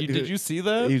that. well, Did you see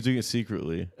that? He was doing it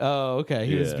secretly. Oh, okay.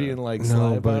 He was Yeah. being like sly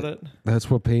no, about but it. that's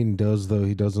what Peyton does though.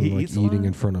 He doesn't He like eats a eating lot?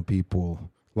 in front of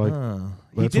people. Like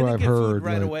He that's didn't what I've get heard. food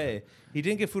right like, away. He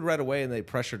didn't get food right away, and they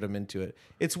pressured him into it.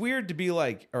 It's weird to be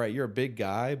like, all right, you're a big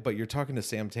guy, but you're talking to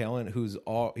Sam Talent,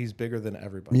 he's bigger than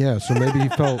everybody. Yeah, so maybe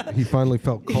he finally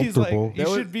felt He's like, comfortable. you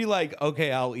should be like,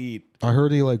 okay, I'll eat. I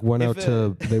heard he like went If out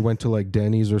to they went to like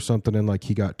Denny's or something and like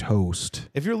he got toast.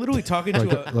 If you're literally talking Like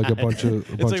to like a bunch of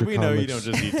It's like of we know you don't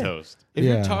comics. just eat toast. if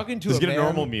you're yeah. talking to Just a get a man,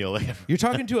 normal meal. you're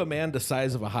talking to a man the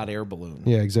size of a hot air balloon.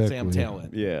 Yeah, exactly. Sam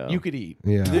Talent. Yeah. You could eat.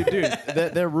 Yeah. Dude,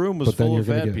 that room was But then full you're of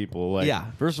gonna fat get- people. Like, Yeah.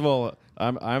 First of all,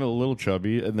 I'm a little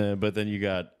chubby, but then you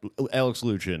got Alex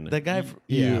Luchin. That guy.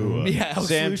 You, Yeah, Alex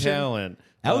Sam Luchin. Talent.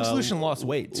 Alex Luchin lost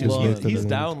weight too. Lund. He's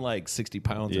down like 60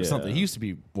 pounds or Yeah. something. He used to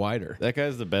be wider. That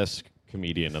guy's the best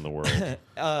comedian in the world.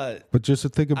 But just to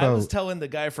think I was about telling the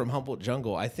guy from Humboldt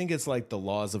Jungle, I think it's like the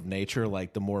laws of nature.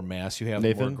 Like the more mass you have, the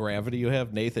Nathan? more gravity you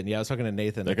have. Nathan, yeah, I was talking to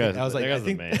Nathan. That I guy's- was like, that I guy's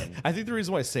the think, man. I think the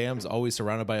reason why Sam's always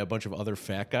surrounded by a bunch of other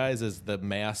fat guys is the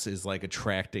mass is like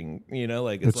attracting. You know,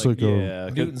 like it's like a Yeah,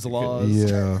 Newton's could- laws.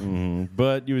 yeah.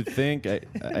 But you would think, I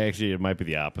actually, it might be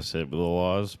the opposite with the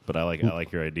laws. But I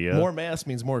like your idea. More mass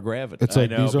means more gravity. It's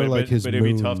like I know, these are but, like but, his but it'd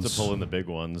be tough to moons. pull in the big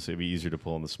ones. It'd be easier to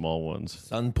pull in the small ones.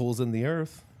 Sun pulls in the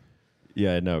earth.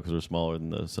 Yeah, I know, because we're smaller than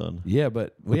the sun. Yeah,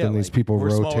 but then these people we're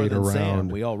smaller rotate than Sam.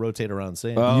 around. We all rotate around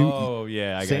Sam. Oh,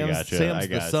 yeah, I Sam's- got you. Sam's I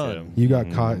the got sun. You got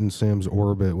caught in Sam's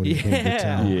orbit when you came to Yeah.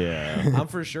 town. Yeah. I'm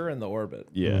for sure in the orbit.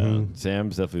 Yeah.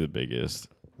 Sam's definitely the biggest.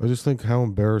 I just think how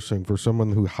embarrassing for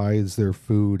someone who hides their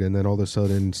food and then all of a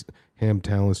sudden Ham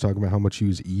Talent's talking about how much he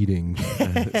was eating.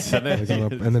 Send that-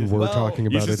 and then we're Well, talking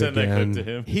you about should it send that clip to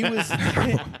again. him. He was.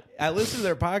 I listened to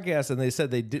their podcast and they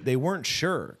said they weren't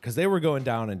sure because they were going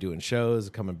down and doing shows,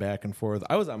 coming back and forth.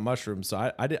 I was on mushrooms,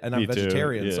 so I did, and I'm Me too,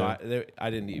 vegetarian, yeah. so I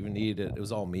didn't even eat it. It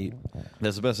was all meat.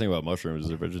 That's the best thing about mushrooms is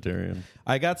they're vegetarian.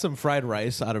 I got some fried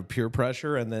rice out of peer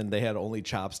pressure, and then they had only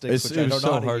chopsticks, which It I was don't so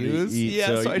know how to hard to use. eat, Yeah,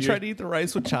 so so I you- tried to eat the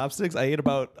rice with chopsticks. I ate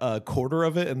about a quarter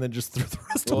of it, and then just threw the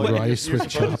rest Well, away. Rice with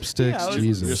chopsticks. Yeah, I was-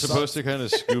 Jesus. You're supposed to kind of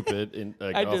scoop it in,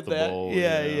 like, I off did the that. bowl.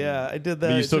 Yeah, I did that.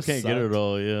 But you It still just can't get sucked. it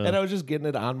all, yeah. And I was just getting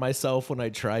it on myself when I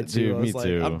tried to. Dude, I was me like,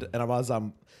 too.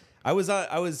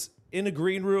 I was in a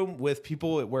green room with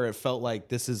people where it felt like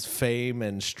this is fame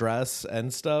and stress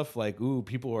and stuff. Like, ooh,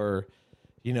 people are,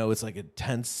 it's like a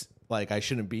tense, like I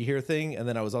shouldn't be here thing. And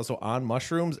then I was also on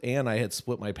mushrooms and I had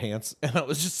split my pants and I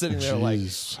was just sitting there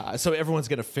Jeez. like, so everyone's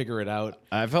gonna figure it out.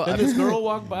 I felt And this girl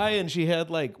walked by and she had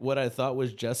like what I thought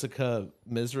was Jessica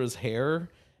Misra's hair.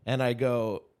 And I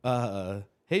go,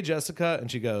 hey, Jessica. And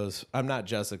she goes, I'm not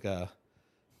Jessica.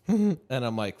 And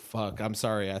I'm like, fuck, I'm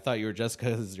sorry. I thought you were Jessica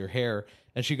because it's your hair.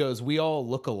 And she goes, we all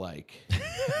look alike.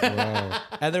 Wow.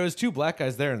 And there was 2 black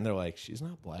guys there. And they're like, she's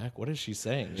not black. What is she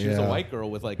saying? She was a Yeah. white girl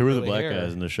with like Who were the curly black hair.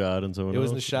 guys in the shot and someone It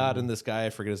was else? Nishad and this guy. I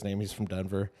forget his name. He's from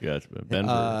Denver. Gotcha.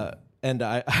 Denver. And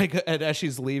and as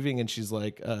she's leaving and she's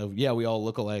like, yeah, we all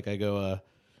look alike. I go,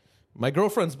 my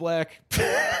girlfriend's black.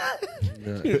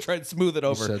 Try to smooth it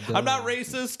over. said that. I'm not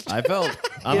racist. I felt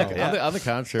on, Yeah. on the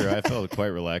contrary, I felt quite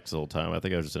relaxed the whole time. I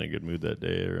think I was just in a good mood that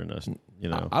day, or in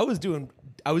a, I was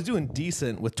doing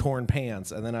decent with torn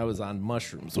pants, and then I was on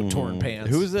mushrooms with torn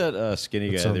pants. Who was that skinny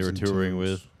guy they sounds were touring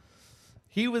intense. with?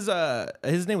 He was?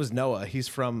 His name was Noah. He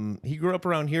grew up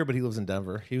around here, but he lives in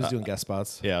Denver. He was doing guest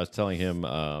spots. Yeah, I was telling him. He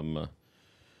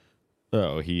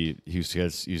was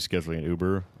scheduling an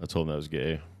Uber. I told him I was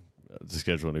gay. To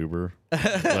schedule an Uber,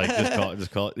 like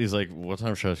just call it. He's like, "What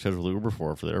time should I schedule the Uber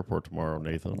for the airport tomorrow,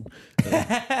 Nathan?"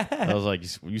 I was like,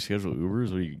 "You schedule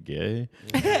Ubers? Are you gay?"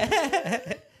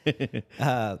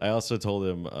 I also told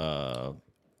him.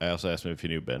 I also asked him if he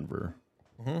knew Benver.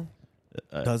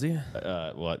 Does he?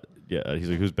 What? Yeah, he's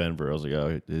like, "Who's Benver?" I was like,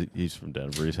 "Oh, he's from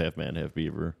Denver. He's half man, half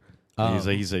beaver." And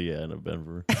he said, "Yeah, I know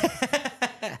Benver."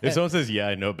 If someone says, "Yeah,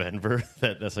 I know Benver,"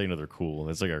 that's how you know they're cool.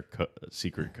 That's like our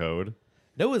secret code.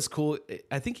 Noah's cool.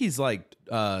 I think he's like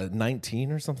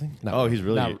 19 or something. No, Oh, he's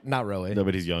really- not really. No,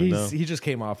 but he's young now. He just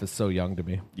came off as so young to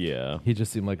me. Yeah, He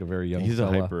just seemed like a very young. he's a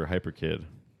fella. hyper kid.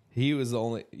 He was the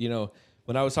only,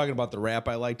 when I was talking about the rap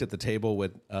I liked at the table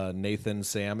with Nathan,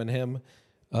 Sam, and him,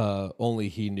 only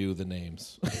he knew the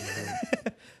names.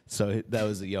 So that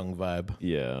was a young vibe.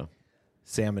 Yeah.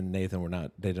 Sam and Nathan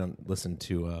they don't listen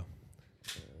to,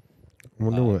 I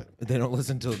wonder what. they don't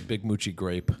listen to Big Moochie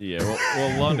Grape. Yeah,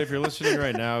 well, Lund, if you're listening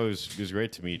right now, it was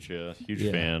great to meet you. Huge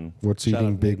Yeah. fan. What's Shout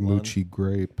eating out Big Nate Lund. Moochie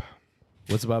Grape?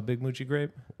 What's about Big Moochie Grape?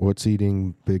 What's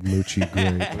eating Big Moochie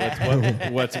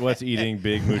Grape? What's eating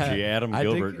Big Moochie Adam I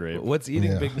Gilbert think grape? what's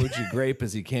eating Yeah. Big Moochie Grape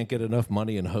is he can't get enough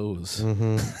money and hose.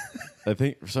 I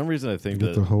think for some reason Get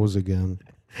the hose again.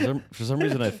 for some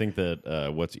reason I think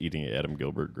that what's eating Adam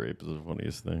Gilbert grape is the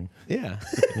funniest thing. Yeah.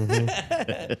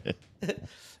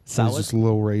 It's Solid. just a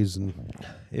little raisin.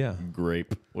 Yeah.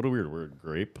 Grape. What a weird word.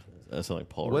 Grape. That sounds like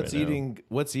Paul. What's right eating?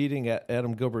 What's eating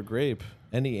Adam Gilbert Grape?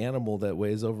 Any animal that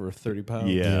weighs over 30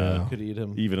 pounds. Yeah. Could eat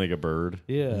him. now. Even like a bird.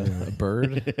 Yeah, a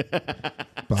bird.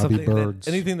 Bobby Something Birds.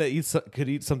 anything that could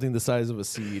eat something the size of a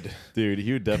seed. Dude,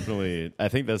 he would definitely. I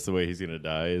think that's the way he's gonna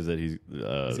die. Is that he's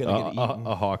gonna get eaten.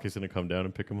 a hawk is gonna come down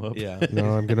and pick him up. Yeah. No,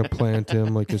 I'm gonna plant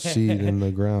him like a seed in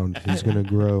the ground. He's gonna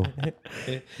grow.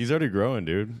 He's already growing,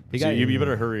 dude. He So got- you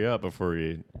better hurry up before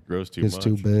he grows too It's much.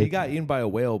 too He big. got eaten by a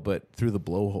whale, but through the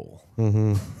blowhole.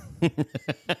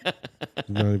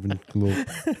 Not even a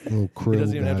little krill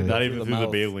doesn't even have to guy. go Not even through through the the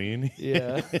mouth. baleen.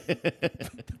 Yeah.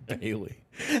 Bailey.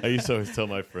 I used to always tell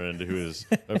my friend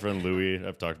my friend Louie.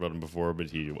 I've talked about him before, but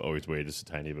he always weighed just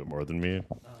a tiny bit more than me.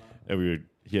 And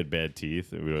he had bad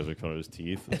teeth, and we always make fun of his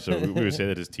teeth. So we would say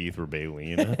that his teeth were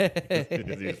baleen.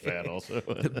 Because he was fat also.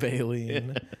 The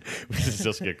baleen. We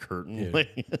just get curtain.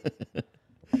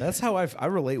 That's how I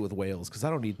relate with whales because I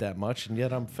don't eat that much and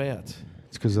yet I'm fat.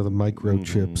 It's because of the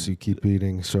microchips. You keep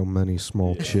eating so many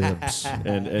small chips.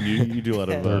 and you do a lot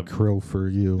of They're krill for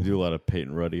you you. do a lot of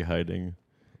Peyton Ruddy hiding.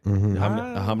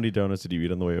 How many donuts did you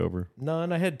eat on the way over?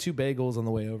 None. I had 2 bagels on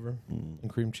the way over and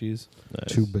cream cheese.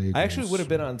 Nice. 2 bagels. I actually would have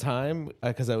been on time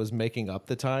because I was making up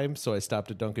the time, so I stopped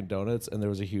at Dunkin' Donuts and there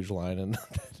was a huge line, and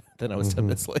Then I was 10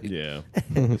 minutes late. Yeah,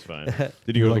 it's fine.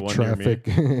 Did you go to the like one near me?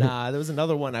 traffic. Nah, there was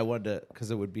another one I wanted to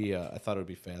because it would be. I thought it would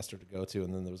be faster to go to,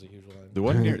 and then there was a huge line. The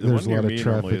one near There's a lot of me normally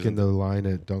traffic in isn't. the line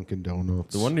at Dunkin'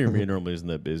 Donuts. The one near me normally isn't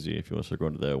that busy. If you want to start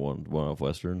going to that one off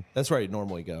Western. That's where I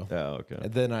normally go. Oh, okay.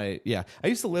 And then I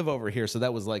used to live over here, so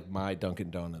that was like my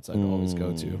Dunkin' Donuts I'd always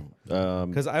go to.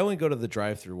 Because I only go to the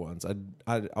drive-through ones.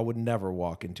 I would never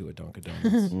walk into a Dunkin'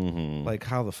 Donuts. Like,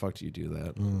 how the fuck do you do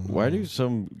that? Why do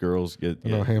some girls get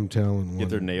Hamtown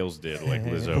their nails did like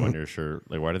Lizzo on your shirt?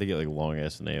 Like, why do they get like long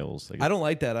ass nails? Like, I don't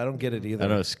like that. I don't get it either. I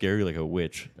know it's scary, like a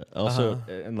witch. Also,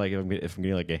 and like if I'm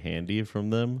getting like a handy from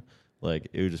them, like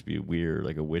it would just be weird,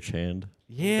 like a witch hand.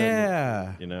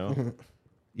 Yeah. You know?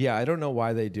 Yeah, I don't know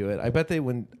why they do it. I bet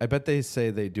they say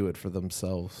they do it for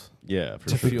themselves. Yeah, for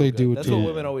To sure. feel they good. do it That's too. what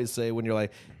women always say when you're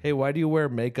like, "Hey, why do you wear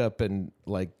makeup and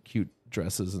like cute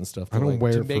dresses and stuff?" I don't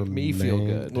wear to it make for me feel men.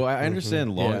 good. Well, I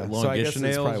understand Yeah, so I guess longish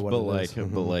it's probably nails, what but it like, is.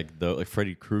 but like the like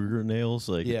Freddy Krueger nails,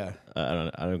 like Yeah. I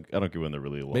don't get when they're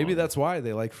really long. Maybe that's why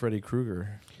they like Freddy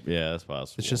Krueger. yeah, that's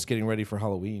possible. It's just getting ready for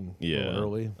Halloween. a little yeah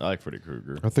early. I like Freddy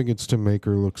Krueger. I think it's to make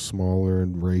her look smaller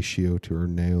in ratio to her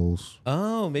nails.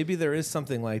 Oh, maybe there is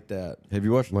something like that. Have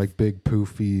you watched? Like big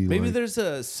poofy. Maybe like, there's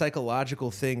a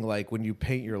psychological thing, like when you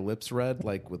paint your lips red,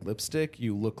 like with lipstick, it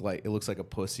looks like a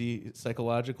pussy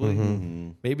psychologically.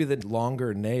 Maybe the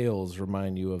longer nails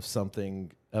remind you of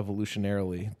something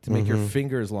evolutionarily to make your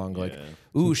fingers long. Like,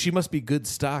 ooh, she must be good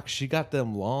stock. She got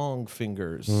them long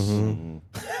fingers.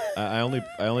 I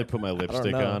only put my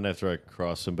lipstick know. on after I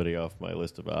cross somebody off my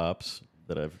list of ops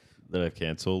that I've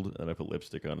canceled, and I put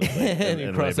lipstick on it, And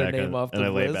you cross their name off and the I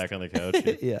lay list? back on the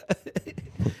couch.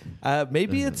 Yeah.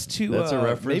 Maybe it's too. That's a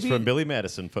reference maybe, from Billy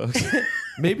Madison, folks.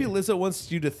 Maybe Lizzo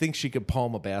wants you to think she could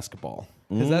palm a basketball.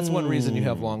 Because that's one reason you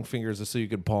have long fingers is so you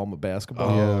could palm a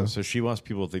basketball. Yeah. So she wants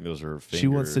people to think those are her fingers. She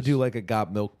wants to do like a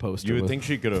Got Milk poster. You would with- think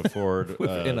she could afford.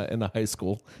 in a high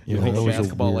school. Yeah, You hold that a was a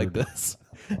basketball like weird- this.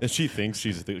 and she thinks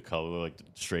she's the color like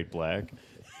straight black.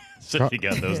 So she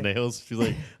got those nails. She's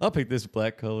like, I'll pick this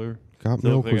black color. Got So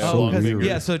milk look was like I so have long weird. fingers.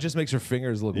 Yeah, so it just makes her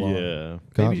fingers look long. Yeah.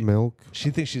 Got Maybe- milk. She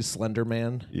thinks she's Slender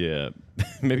Man. Yeah.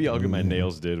 Maybe I'll get my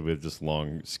nails did with just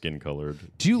long skin colored.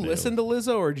 Do you listen to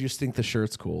Lizzo or do you just think the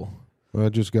shirt's cool? I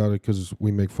just got it because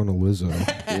we make fun of Lizzo.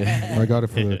 I got it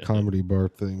for the comedy bar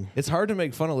thing. It's hard to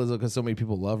make fun of Lizzo because so many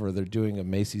people love her. They're doing a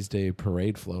Macy's Day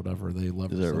parade float of her. They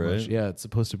love Is her that so right? much. Yeah, it's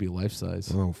supposed to be life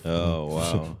size. Oh, Oh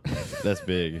wow, that's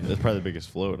big. That's probably the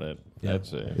biggest float I'd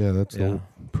say. yeah, that's Yeah. the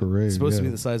parade. It's supposed to yeah.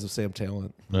 be the size of Sam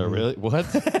Talent. Oh really?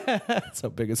 What? That's how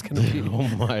big it's going to be. Oh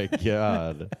my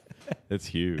god, that's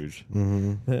huge.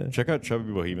 Check out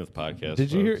Chubby Behemoth podcast.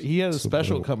 Did you hear? folks. He had a So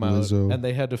special about come out, Lizzo. and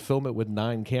they had to film it with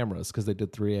 9 cameras because they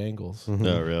did 3 angles. Oh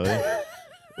really?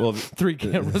 Well, 3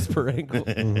 cameras per angle.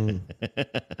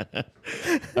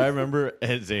 I remember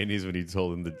at Zany's when you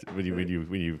told him when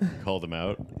you called him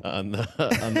out on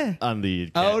the on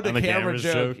the Oh, the on the camera cameras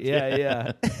joke.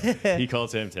 Yeah. He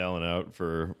called Sam Talent out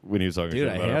for when he was talking Dude,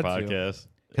 shit I about our had to. podcast.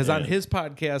 Because on And- his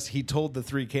podcast, he told the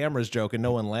 3 cameras joke and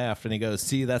no one laughed. And he goes,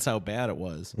 "See, that's how bad it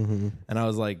was." And I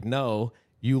was like, "No,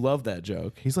 you love that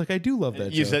joke." He's like, "I do love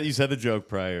that you joke." said the joke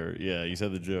prior. Yeah, you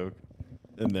said the joke.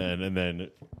 And then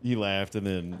he laughed, and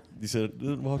then he said,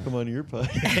 "Welcome on your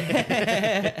podcast."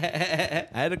 I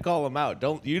had to call him out.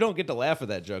 You don't get to laugh at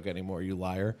that joke anymore, you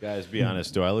liar. Guys, be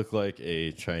honest. Do I look like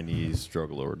a Chinese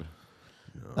drug lord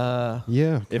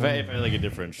Yeah. if I had like a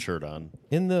different shirt on?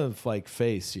 In the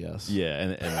face, yes.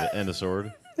 Yeah, and the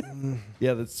sword.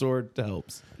 Yeah, the sword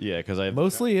helps. Yeah, because I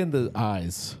Mostly in the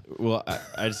eyes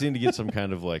I just need to get some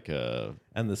kind of like a.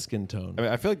 and the skin tone. I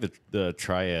mean, I feel like the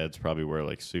triads probably wear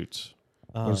like suits.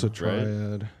 What's a right?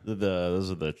 triad?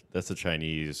 That's the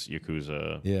Chinese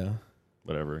yakuza, Yeah.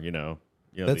 whatever. You know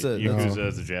That's the a- yakuza no.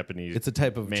 is a Japanese. It's a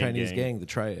type of main Chinese gang, the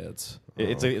triads.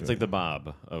 It's like the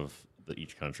mob of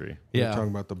each country. You're Yeah. talking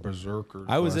about the berserkers.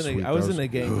 I was last in week. I was That in a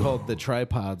gang called the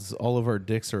Tripods. All of our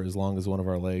dicks are as long as one of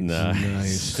our legs.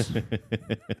 Nice.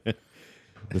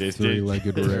 the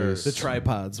three-legged race. The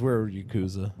Tripods. We're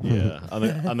Yakuza. Yeah,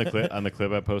 on the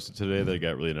clip I posted today, that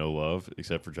got really no love,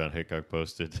 except for John Hickok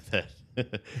posted that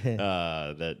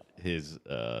that his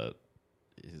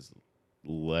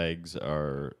legs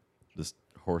are this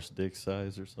horse dick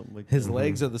size or something like His that.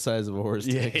 legs are the size of a horse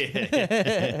dick.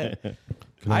 Yeah,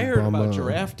 Can I heard bum about a-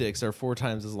 giraffe dicks are 4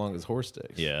 times as long as horse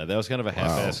dicks. yeah, that was kind of a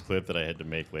half-ass clip that I had to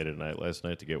make late at night last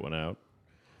night to get one out.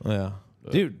 Yeah.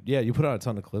 Dude, yeah, you put out a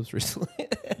ton of clips recently.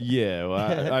 Yeah,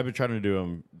 well, I've been trying to do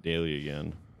them daily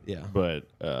again, Yeah. but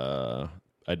I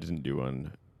didn't do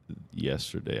one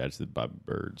yesterday. I just did Bobby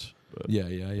Birds. But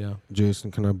Yeah.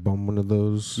 Jason, can I bum one of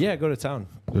those? Yeah, go to town.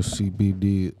 The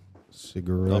CBD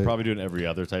cigarette. I'll probably do an every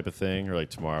other type of thing, or like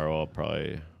tomorrow I'll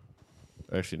probably.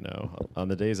 Actually, no. On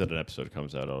the days that an episode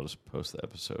comes out, I'll just post the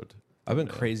episode. I've been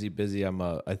crazy busy.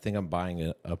 I think I'm buying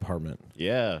an apartment.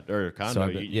 Yeah, or a condo. So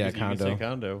I've been- You can condo. say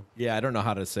condo. Yeah, I don't know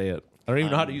how to say it. I don't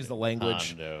even know how to use the language.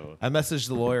 Condo. I messaged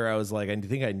the lawyer. I was like, I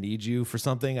think I need you for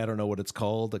something. I don't know what it's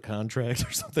called, a contract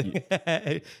or something.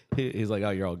 He's like,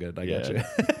 oh, you're all good. I got you.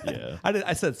 Yeah.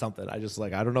 I said something. I just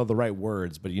like, I don't know the right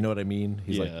words, but you know what I mean?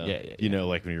 He's like, yeah. You know,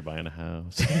 like when you're buying a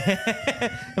house.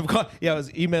 I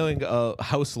was emailing a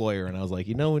house lawyer, and I was like,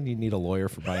 you know when you need a lawyer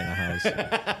for buying a house?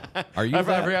 Are you I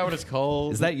that? forgot what it's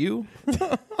called. Is that you?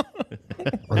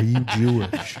 Are you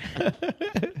Jewish?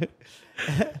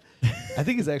 I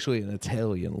think he's actually an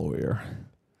Italian lawyer.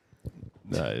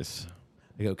 Nice.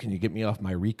 I go, can you get me off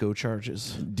my RICO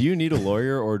charges? Do you need a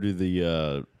lawyer, or do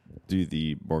the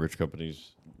mortgage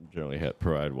companies generally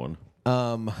provide one?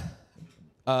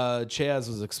 Chaz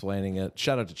was explaining it.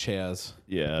 Shout out to Chaz.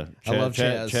 Yeah, I love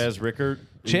Chaz. Chaz Rickert.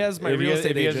 Chaz, my real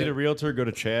estate If you guys agent. need a realtor, go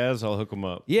to Chaz. I'll hook him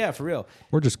up. Yeah, for real.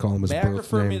 We're just calling him his Mac birth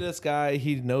referred me name. to this guy.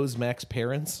 He knows Mac's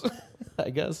parents,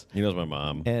 I guess. He knows my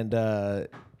mom. And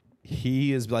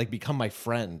he has like become my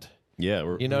friend.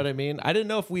 Yeah, You know what I mean? I didn't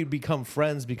know if we'd become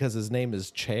friends because his name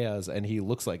is Chaz and he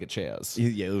looks like a Chaz.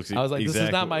 Yeah, it looks I was like, this is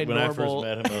exactly- not my when normal-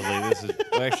 I first met him, I was like, this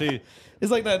is well, actually.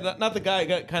 It's like not the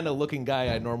guy, kind of looking guy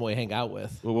I normally hang out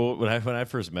with. Well, when I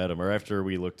first met him, or after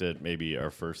we looked at maybe our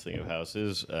first thing of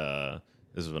houses,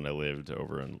 this is when I lived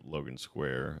over in Logan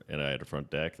Square, and I had a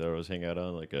front deck that I was hanging out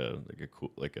on, like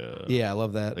a Yeah, I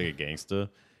love that. like a gangsta.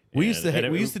 We used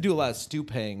And to do a lot of stoop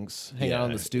hangs, hang out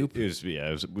on the stoop.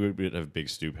 We'd have big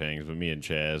stoop hangs. But me and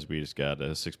Chaz, we just got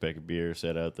a 6-pack of beer,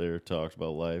 sat out there, talked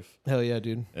about life. Hell yeah,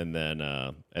 dude. And then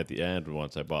at the end,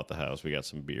 once I bought the house, we got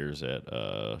some beers at.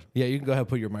 Yeah, you can go ahead and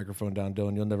put your microphone down,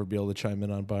 Dylan. You'll never be able to chime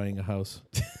in on buying a house.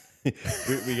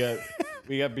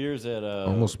 we got beers at.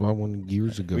 Almost bought one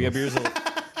years ago. We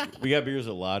got beers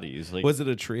at Lottie's. Like Was it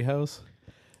a tree house?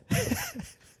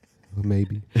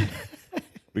 Maybe.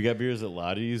 we got beers at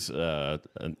Lottie's at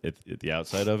the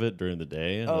outside of it during the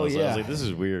day. And Oh, I was yeah. like, this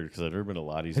is weird because I've never been to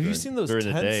Lottie's. Have you seen those during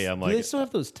tents? the day? I'm Do they like, still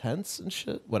have those tents and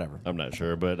shit? Whatever. I'm not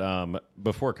sure, but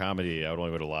before comedy, I would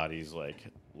only go to Lottie's like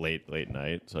late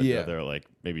night. So I'd Yeah. go there at like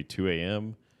maybe 2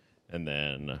 a.m. and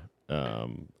then I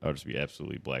would just be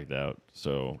absolutely blacked out.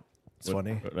 So It's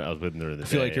funny. when I was with them during the I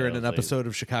feel day, like you're in I an was like, episode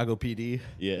of Chicago PD.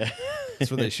 Yeah. That's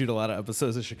where they shoot a lot of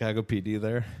episodes of Chicago PD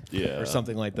there. Yeah. Or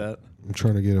something like that. I'm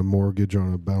trying to get a mortgage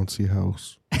on a bouncy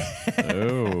house.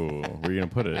 Oh, where are you gonna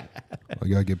put it? I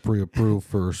gotta get pre-approved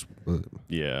first, but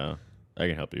Yeah, I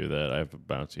can help you with that. I have a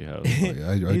bouncy house.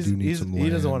 like, I do need some land. He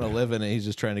doesn't want to live in it. He's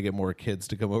just trying to get more kids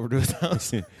to come over to his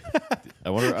house. I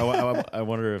wonder. I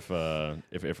wonder if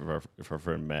our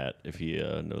friend Matt, if he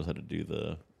knows how to do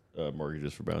the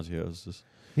mortgages for bouncy houses.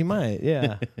 He might,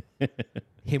 yeah.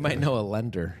 He might know a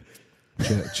lender.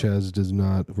 Chaz does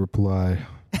not reply.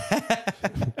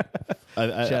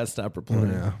 Chaz, stop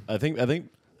replying. Yeah. I think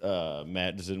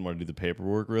Matt just didn't want to do the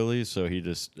paperwork really, so he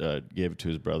just gave it to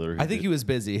his brother. I think he was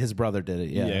busy. His brother did it.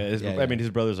 Yeah. I mean,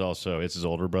 his brother's also. It's his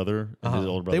older brother. And his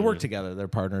older brother. They work together. They're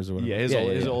partners or whatever. Yeah,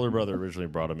 his older brother originally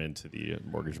brought him into the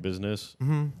mortgage business,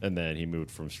 and then he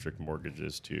moved from strict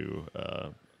mortgages to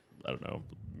I don't know,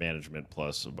 management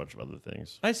plus a bunch of other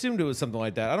things. I assumed it was something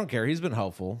like that. I don't care. He's been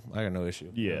helpful. I got no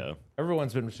issue. Yeah.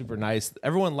 Everyone's been super nice.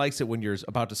 Everyone likes it when you're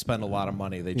about to spend a lot of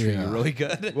money. They treat you Yeah. really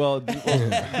good. Well,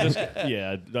 just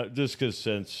because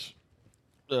since,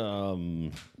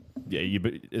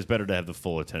 it's better to have the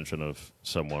full attention of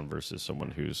someone versus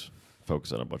someone who's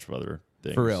focused on a bunch of other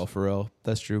things. For real.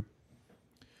 That's true.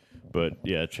 But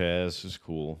yeah, Chaz is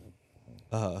cool.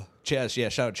 Chaz, yeah,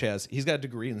 shout out Chaz. He's got a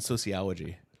degree in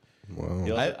sociology. Wow.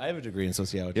 He also, I have a degree in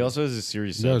sociology. he also has his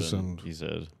Series He does 7. sound- He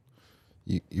said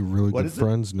You're really What good is it?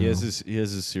 friends now. he has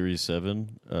his Series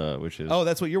 7, which is Oh,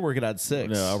 that's what you're working on,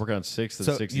 6. no, I work on 6 and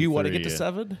so 63. you want to get to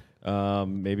 7?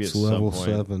 Maybe It's at level some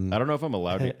point. 7. I don't know if I'm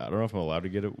allowed to. I don't know if I'm allowed to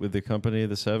get it with the company.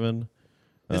 The 7.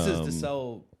 This is to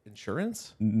sell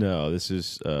insurance? No, this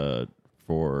is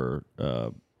for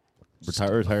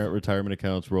retirement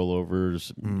accounts,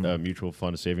 rollovers, mutual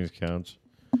fund savings accounts.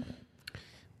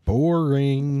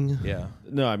 Boring. Yeah.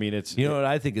 No, I mean it's You know what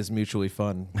I think is mutually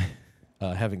fun?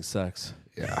 Having sex.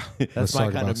 Yeah. That's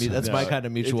my kind of that's my kind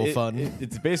of mutual fun.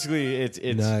 It's basically it's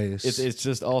Nice. It's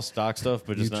just all stock stuff,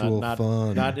 but just Mutual not fun.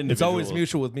 individual. It's always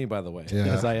mutual with me, by the way, Yeah.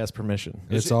 because I ask permission.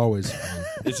 It's always fun.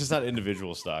 It's just not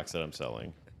individual stocks that I'm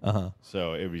selling.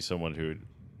 So it would be someone who would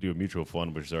do a mutual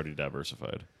fund, which is already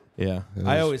diversified. Yeah.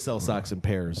 I always sell stocks in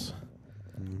pairs.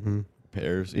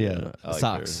 Pairs? Yeah, I like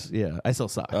socks. pairs. Yeah, I sell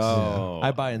socks. Oh.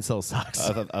 I buy and sell socks.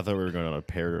 I thought we were going on a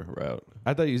pair route.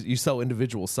 I thought you sell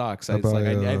individual socks. I buy,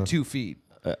 have 2 feet.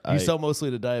 I You sell mostly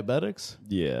to diabetics?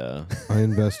 Yeah. I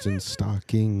invest in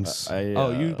stockings.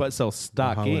 You sell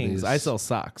stockings. holidays. I sell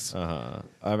socks.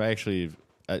 I'm actually.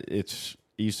 It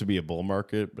used to be a bull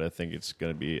market, but I think it's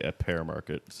going to be a pear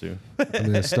market soon. I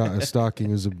mean, a stocking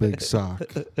is a big sock.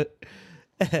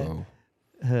 So,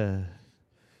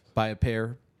 Buy a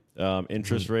pair.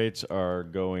 Interest rates are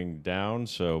going down,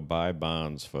 so buy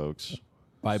bonds, folks.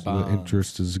 Buy the bonds.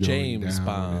 interest is going James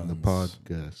down in the Bonds.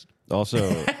 podcast. Also,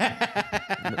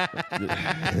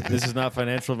 this is not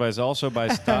financial advice. Also, buy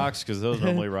stocks because those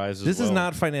normally rise as This well. is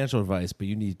not financial advice, but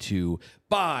you need to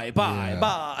buy.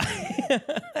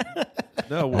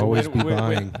 No, Always be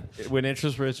buying. When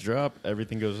interest rates drop,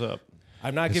 everything goes up.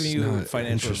 I'm not It's giving you not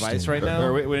financial advice interesting. right Or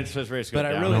now, when interest rates go but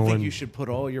I down really No think one- you should put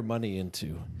all your money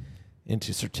into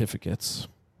certificates.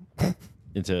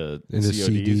 into Into CODs.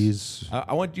 CDs.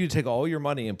 I want you to take all your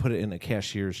money and put it in a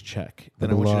cashier's check. Then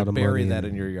Put I a want you lot to of bury money that in-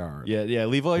 in your yard. Yeah.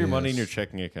 Leave all your money in Yes. your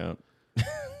checking account. I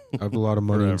have a lot of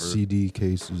money in Whatever. CD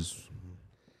cases.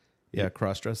 Yeah,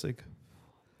 cross-dressing.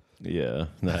 Yeah,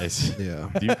 nice. Yeah.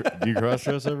 Do you cross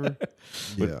dress ever?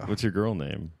 Yeah. What's your girl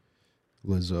name?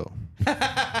 Lizzo.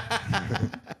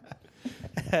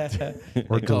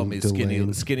 Or call me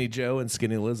Delane. Skinny Joe and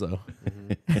Skinny Lizzo,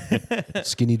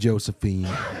 Skinny Josephine.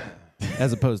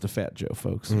 as opposed to Fat Joe,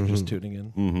 folks. Who are just tuning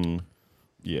in. Mm-hmm.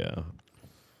 Yeah,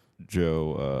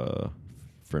 Joe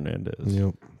Fernandez.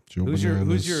 Yep. Joe Who's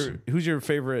Bananas. your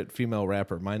favorite female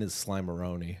rapper? Mine is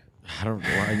Slimeroni. I don't know.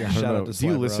 I don't Shout know. out to Do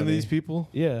you listen to Slimeroni. these people?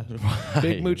 Yeah,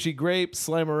 Big Moochie Grape,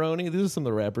 Slimeroni. These are some of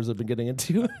the rappers I've been getting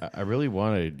into. I really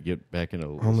want to get back into.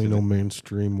 Only no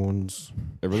mainstream ones.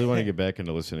 I really want to get back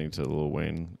into listening to Lil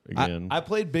Wayne again. I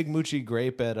played Big Moochie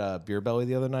Grape at Beer Belly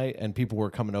the other night, and people were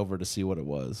coming over to see what it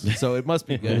was. So it must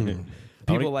be good.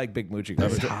 People like Big Moochie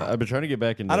Grape. I've been trying to get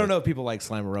back into. I don't know if people like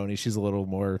Slimeroni. She's a little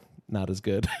more not as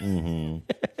good. Yeah,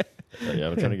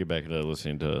 I've been trying to get back into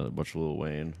listening to a bunch of Lil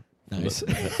Wayne. Nice.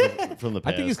 From the I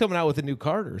past. think he's coming out with a new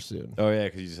Carter soon. Oh yeah,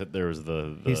 because you said there was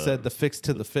the He said the Fix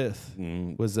to the Fifth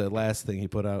Mm. was the last thing he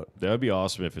put out. that would be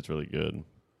awesome if it's really good.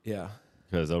 Yeah.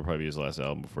 Because that'll probably be his last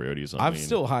album before he ODs on I'm lean.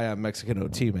 still high on Mexican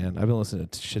OT, man. I've been listening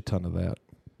to a shit ton of that.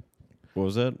 What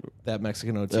was that? That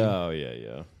Mexican OT. Oh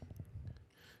yeah.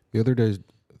 The other day,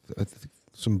 I think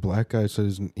some black guy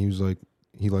said he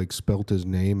spelt his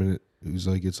name and it was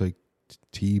like it's like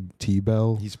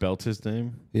T-Bell. He spelt his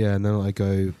name. Yeah, and then like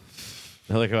I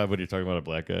like how when you're talking about a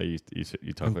black guy,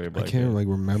 you talk like a I black can't guy. like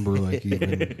remember like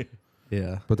even.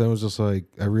 Yeah. But then it was just like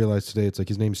I realized today it's like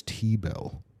his name's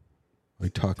T-Bell,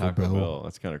 like Taco Bell.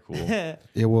 That's kind of cool. Yeah,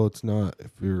 well, it's not.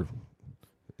 If you're,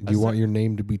 do you want your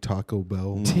name to be Taco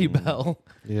Bell? T-Bell.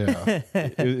 Yeah,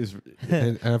 It is-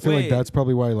 and I feel like Wait. that's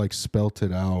probably why I like spelt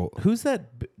it out. Who's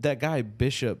that guy,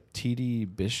 Bishop,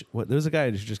 TD Bishop? What? There's a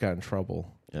guy who just got in trouble.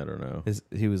 I don't know.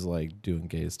 He was like doing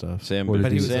gay stuff. Sam, What did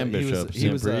but he he was- Sam he was- Bishop, he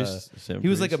Sam was, Priest. Sam He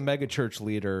was like a Priest. mega church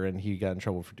leader, and he got in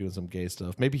trouble for doing some gay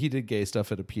stuff. Maybe he did gay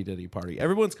stuff at a P Diddy party.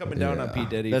 Everyone's coming down on P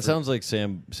Diddy. That for- sounds like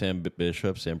Sam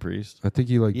Bishop, Sam Priest. I think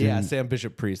he like yeah, didn't- Sam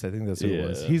Bishop Priest. I think that's who it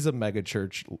was. Yeah. He's a mega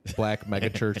church, black mega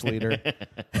church leader.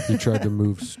 he tried to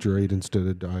move straight instead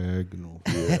of diagonal.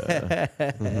 Yeah.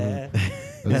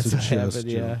 That's a what happened, gesture.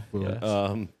 yeah.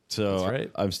 but- So That's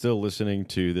right. I'm still listening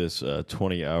to this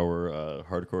 20-hour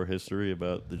hardcore history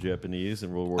about the Japanese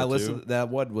in World War II. I listened. That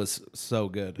one was so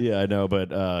good. Yeah, I know,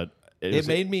 but It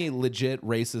made me legit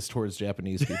racist towards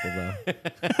Japanese people,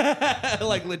 though.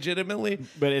 Like legitimately.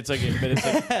 But it's like,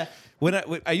 When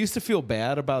I used to feel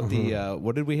bad about the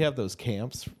what did we have, those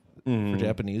camps for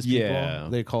Japanese people? Yeah.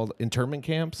 They called internment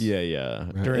camps. yeah.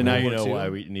 During And now World you War know II? why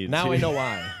we need. Now to. I know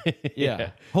why. Yeah.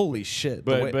 Holy shit.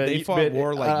 The way- But they fought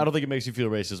war like I don't think it makes you feel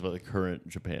racist about the current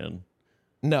Japan.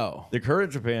 no. The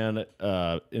current Japan,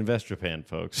 invest Japan,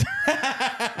 folks.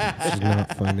 This is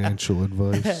not financial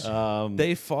advice.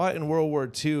 They fought in World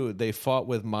War II. They fought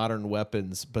with modern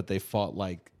weapons, but they fought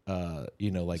like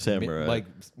like Samurai. like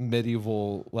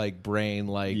medieval like brain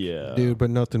like Yeah, Dude, but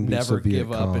nothing beats never the Viet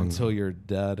give up Cong. until you're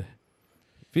dead.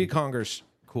 Viet Congers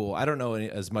cool. I don't know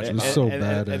as much It's about so and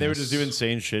they were badass. just doing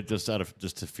insane shit just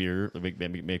to fear,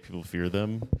 make people fear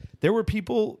them. There were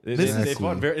people They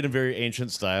fought in a very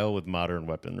ancient style with modern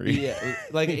weaponry. yeah,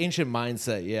 like ancient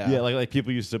mindset, yeah. Yeah, like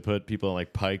people used to put people on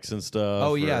like pikes and stuff.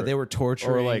 Oh yeah, or- they were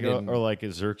torturing or like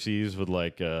Xerxes would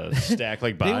like stack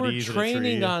like they bodies. were in a tree.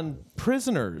 training on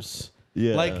prisoners.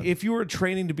 Yeah. Like if you were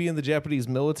training to be in the Japanese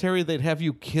military, they'd have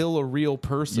you kill a real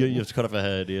person. You have to cut off a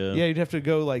head. Yeah. Yeah, you'd have to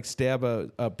go like stab a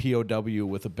POW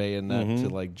with a bayonet to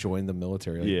like join the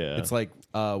military. Like, Yeah. it's like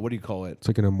what do you call it? It's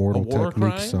like an Immortal A war Technique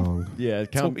crime? song. Yeah.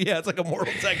 Yeah, it's like a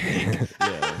mortal technique.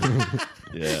 Yeah.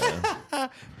 Yeah.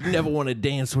 You never want to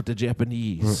dance with the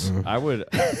Japanese I would.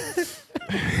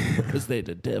 because they're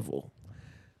the devil.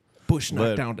 Bush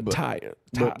knocked down the tire.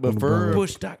 but for-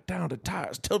 Bush knocked down the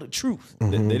tires. Tell the truth.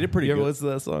 They did pretty You ever good. listen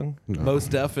to that song? Mos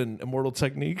Def and Immortal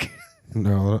Technique.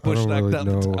 No, I Bush don't knocked really down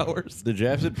know. the towers. The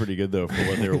Japs did pretty good though for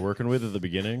what they were working with at the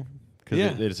beginning. Because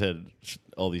Yeah. they just had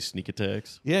all these sneak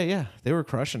attacks. Yeah, they were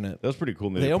crushing it. That was pretty cool.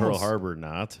 And They they did Pearl almost- Harbor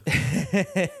not.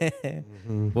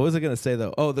 What was I going to say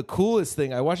though? Oh, the coolest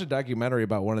thing. I watched a documentary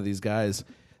about one of these guys.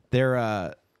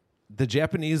 They're the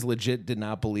Japanese legit did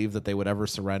not believe that they would ever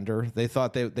surrender. They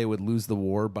thought they would lose the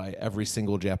war by every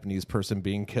single Japanese person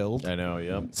being killed. I know.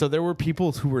 Yep. So there were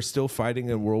people who were still fighting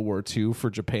in World War II for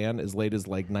Japan as late as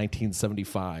like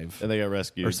 1975 And they got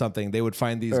rescued. or something. They would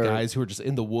find these guys who were just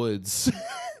in the woods.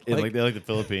 Like the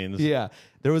Philippines. Yeah,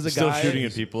 there was a Still guy shooting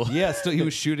at people. Yeah, still he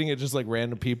was shooting at just like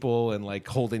random people and like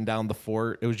holding down the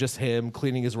fort. It was just him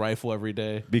cleaning his rifle every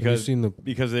day. Because seen the-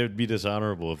 because they would be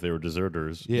dishonorable if they were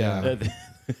deserters. Yeah.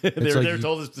 they like were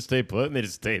told us to stay put, and they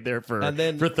just stayed there for And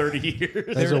then- 30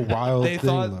 years. That's a wild They thing,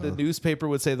 thought the though. newspaper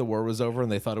would say the war was over,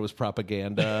 and they thought it was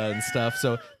propaganda and stuff.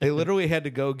 So they literally had to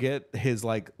go get his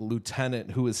like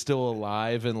lieutenant who was still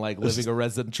alive and like living a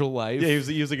residential life. Yeah,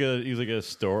 he was like a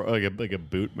store like a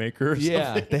boot maker. Or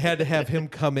Yeah, something. they had to have him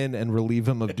come in and relieve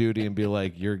him of duty and be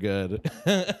like, "You're good,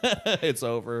 it's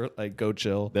over. Like, go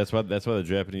chill." That's why the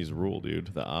Japanese rule,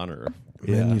 dude. The honor.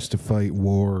 Men Yeah. used to fight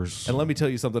wars. And let me tell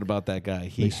you something about that guy.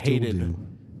 He They still hated do.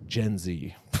 Gen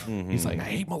Z. He's like, I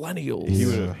hate millennials. He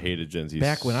would have hated Gen Z.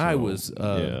 Back when I was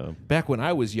back when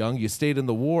I was young, you stayed in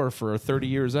the war for 30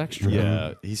 years extra.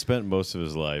 Yeah, he spent most of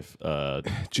his life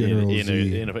General in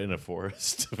Z. a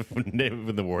forest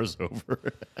when the war's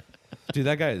over. Dude,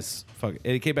 that guy is fucking.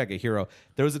 And he came back a hero.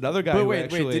 There was another guy. But who wait,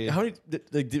 actually,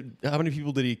 how many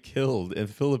people did he kill in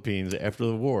the Philippines after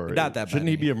the war? Not that Shouldn't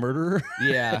many. he be a murderer?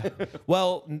 Yeah.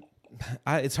 Well,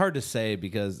 it's hard to say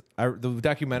because the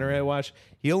documentary I watched,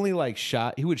 he only like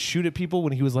shot. He would shoot at people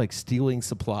when he was like stealing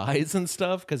supplies and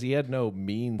stuff because he had no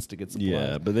means to get supplies.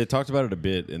 Yeah, but they talked about it a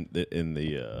bit in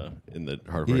the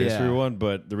hardcore Yeah. history one.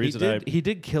 But the reason he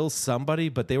did kill somebody,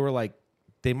 but they were like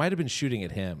they might have been shooting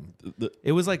at him. The-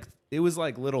 It was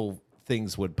like little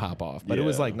things would pop off, but it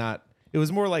was Yeah. like not. It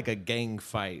was more like a gang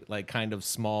fight, like kind of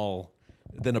small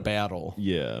than a battle.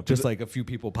 yeah, Just like a few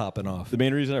people popping off. the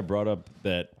main reason I brought up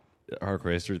that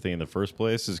hardcore history thing in the first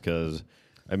place is because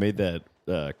I made that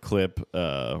clip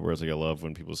where it's like I love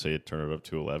when people say turn it up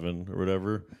to 11 or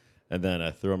whatever, and then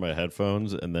I threw on my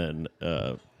headphones, and then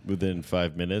within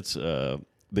 5 minutes,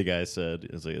 the guy said,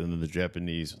 "It's like," and then the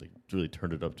Japanese like really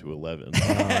turned it up to 11.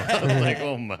 I was like,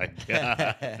 oh my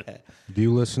god, Do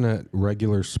you listen at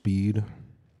regular speed?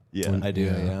 yeah, I do,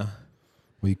 yeah.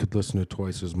 Well, you could listen to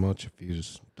twice as much if you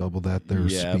just double that there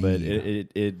yeah, speed. but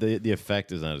the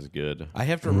effect is not as good. I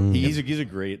have to. He's a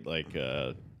great like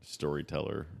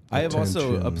storyteller. I have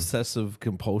also Attention. obsessive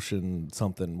compulsion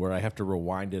something where I have to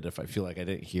rewind it if I feel like I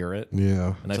didn't hear it,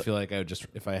 yeah, and I feel like I would just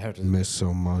if I have to. miss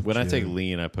so much. When I yeah. take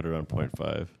lean, I put it on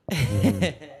 0.5.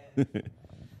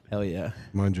 Hell yeah!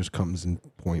 Mine just comes in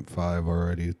 0.5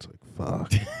 already. It's like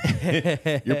fuck.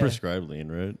 You're prescribed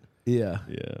lean, right? Yeah,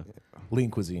 Yeah.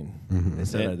 lean cuisine. They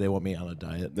said they want me on a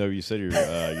diet. No, you said your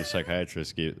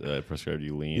psychiatrist prescribed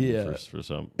you lean Yeah. for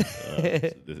something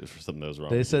that was wrong.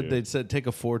 They with said you. they said take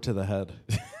a 4 to the head.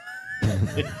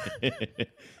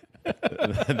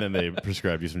 and then they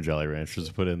prescribed you some Jolly Ranchers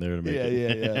to put in there to make Yeah,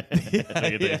 it yeah.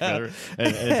 make it taste better.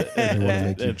 And They wanna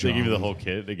make you they gave you the jolly. whole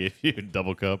kit. They gave you a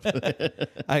double cup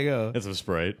I go. and some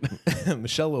Sprite.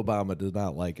 Michelle Obama did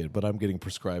not like it, but I'm getting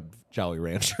prescribed Jolly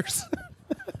Ranchers.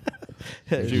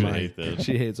 She would hate that.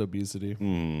 She hates obesity.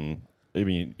 I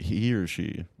mean, he or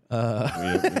she. We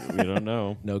don't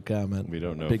know. No comment. We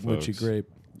don't know, Big folks. Moochy grape.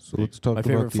 So let's talk My about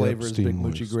favorite the flavor is Epstein Big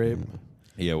Moochy list. grape.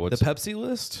 Yeah, The what's Pepsi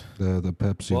list? The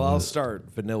Pepsi. Well, I'll list. start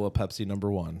vanilla Pepsi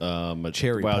number 1. a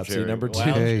Cherry wild Pepsi, number two.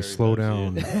 wild Hey, cherry slow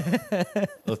Pepsi. down.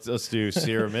 Let's do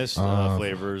Sierra Mist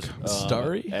flavors.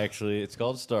 Starry? Actually, it's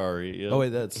called Starry. Yeah. Oh wait,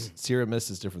 that's Sierra Mist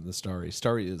is different than Starry.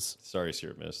 Starry is Starry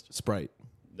Sierra Mist. Sprite.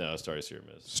 No, Starry Sierra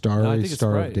Mist. Starry, No, I think it's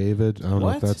Star Sprite. of David. I don't know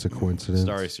What? if that's a coincidence.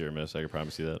 Starry Sierra Mist. I can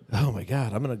promise you that. Oh my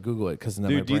god, I'm gonna Google it because now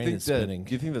my Dude, do you brain think is spinning.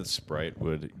 do you think that Sprite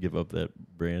would give up that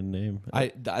brand name?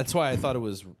 That's why I thought it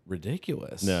was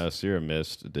ridiculous. No, Sierra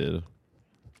Mist did.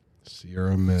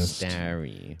 Sierra Mist.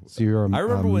 Starry. Sierra I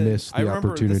remember when missed the I remember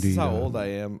opportunity. this is how to- old I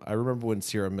am. I remember when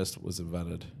Sierra Mist was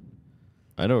invented.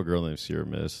 I know a girl named Sierra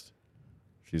Mist.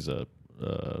 She's a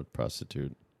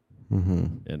prostitute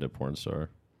and a porn star.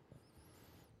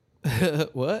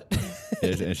 What?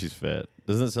 And she's fat.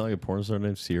 Doesn't it sound like a porn star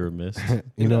named Sierra Mist?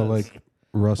 You know, does. like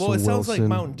Russell Well, it sounds Wilson. like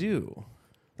Mountain Dew.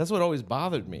 That's what always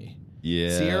bothered me.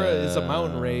 Yeah. Sierra is a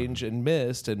mountain range, and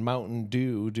Mist and Mountain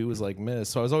Dew is like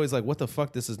Mist. So I was always like, what the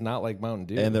fuck? This is not like Mountain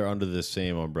Dew. And they're under the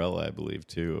same umbrella, I believe,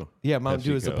 too. Yeah, Mountain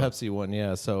Dew is the PepsiCo. Pepsi one.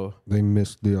 Yeah, so They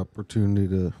missed the opportunity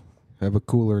to have a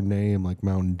cooler name like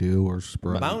Mountain Dew or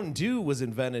Sprite. Mountain Dew was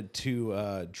invented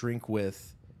to drink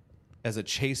with as a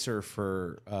chaser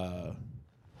for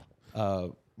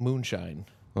moonshine.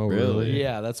 Oh, Really?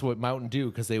 Yeah, that's what Mountain Dew,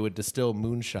 because they would distill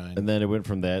moonshine. And then it went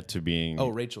from that to being. Oh,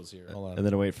 Rachel's here. Hold on. And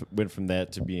then it went from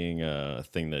that to being a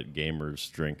thing that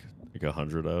gamers drink like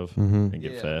 100 of and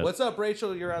get fat. What's up,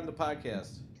 Rachel? You're on the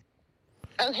podcast.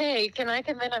 Oh, hey, can I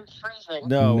come in? I'm freezing.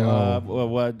 No. No.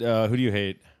 What? Who do you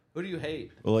hate? Who do you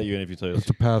hate? We'll let you in if you tell us.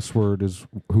 The password is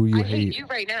who you I hate. hate you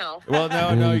right now. Well, no, Yeah,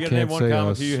 you you gotta name can't one say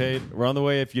comic us. who you hate. We're on the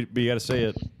way. But you gotta say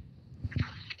it.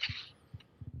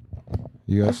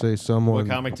 You gotta say someone. What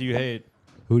comic do you hate?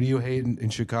 Who do you hate in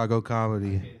Chicago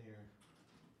comedy?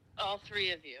 All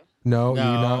three of you. No, No,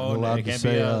 you're not it allowed to can't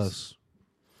say be us.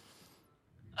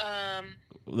 us.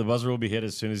 The buzzer will be hit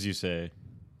as soon as you say.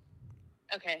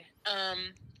 Okay.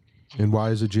 And why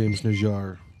is it James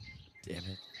Najjar? Damn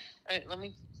it! All right, let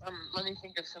me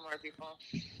think of some more people.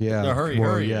 Yeah. No, hurry,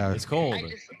 well, hurry! Yeah. It's cold.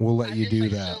 We'll let I'm you just, do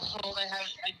like, that. So cold. I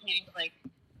can't like.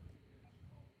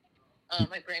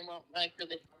 My brain won't like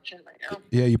really function right now.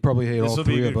 Yeah, you probably hate This all will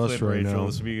be three a of good us clip, right Rachel. now.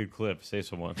 This will be a good clip. Say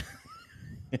someone.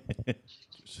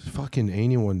 Just fucking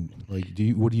anyone. Like,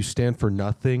 would you stand for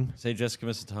nothing? Say Jessica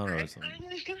Missatano or something.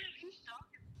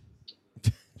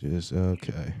 Just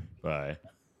okay. Bye.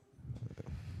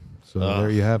 So there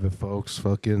you have it, folks.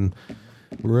 Fucking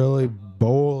really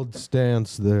bold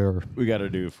stance there. We got to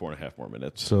do 4.5 more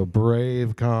minutes. So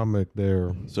brave comic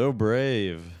there. So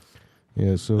brave.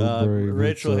 Yeah, so brave.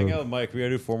 Rachel, It's, hang out with Mike. We got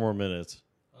to do 4 more minutes.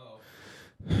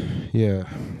 Yeah.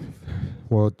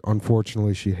 Well,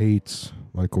 unfortunately, she hates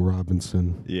Michael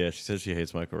Robinson. Yeah, she says she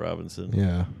hates Michael Robinson.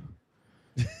 Yeah.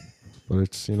 But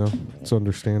it's, it's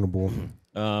understandable.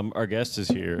 Our guest is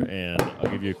here, and I'll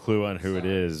give you a clue on who it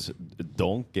is.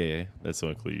 Donkey. That's the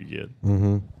only clue you get.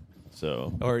 Mm-hmm.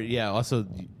 So. Or also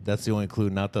that's the only clue,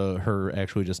 not her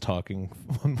actually just talking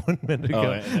 1 minute ago.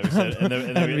 Oh, and then we said, and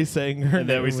then and we saying her and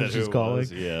then name we said was who just it calling.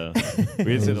 was. Yeah, we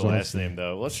didn't say the was last awesome. name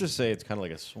though. Let's just say it's kind of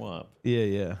like a swamp.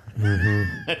 Yeah.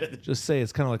 Mm-hmm. Just say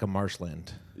it's kind of like a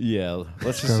marshland. Yeah,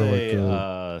 let's just kinda say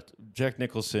like Jack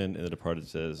Nicholson in The Departed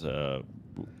says,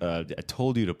 "I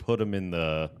told you to put him in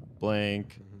the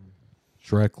blank."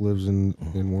 Shrek lives in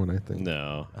one, I think.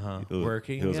 No, he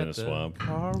Working lives at in a the swamp.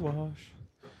 car wash.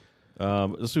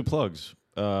 Let's do plugs.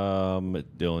 Dylan,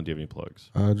 do you have any plugs?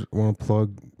 I just want to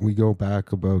plug. We go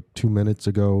back about 2 minutes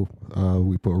ago.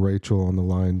 We put Rachel on the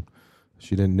line.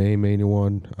 She didn't name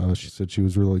anyone. She said she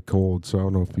was really cold, so I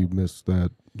don't know if you missed that.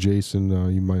 Jason,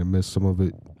 you might have missed some of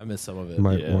it. I missed some of it. You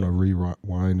might Yeah. want to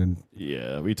rewind and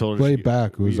Yeah, we told her play she,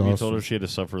 back. It was we awesome. told her she had to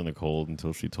suffer in the cold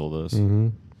until she told us. hmm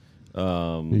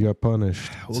You got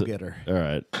punished. We'll get her. All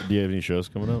right. Do you have any shows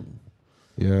coming up?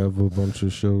 Yeah, I have a bunch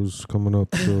of shows coming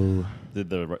up. So Did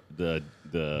the Yeah.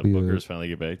 bookers finally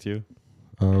get back to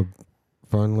you?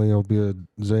 finally, I'll be at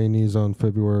Zany's on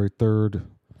February 3rd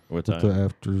What with the time?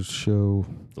 after show,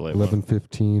 The late one?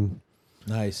 11:15.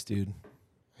 Nice, dude.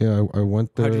 Yeah, I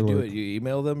went there. How'd you do like, it? You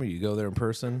email them, or you go there in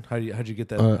person? How'd you get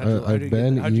that? I've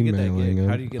been how'd you get that emailing gig? him.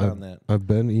 How do you get on that? I've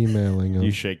been emailing him. You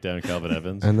shake down Calvin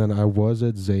Evans. And then I was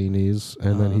at Zany's,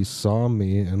 and then Uh-huh. he saw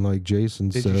me, and like Jason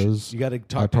Did says, you got to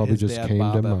talk I to probably his just dad, came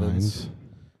Bob to Evans. mind.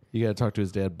 You got to talk to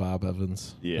his dad, Bob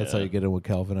Evans. Yeah. That's how you get in with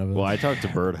Calvin Evans. Well, I talked to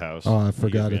Birdhouse. Oh, I He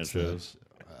forgot gives me it's shows.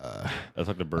 I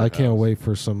talked to Birdhouse. I can't wait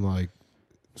for some like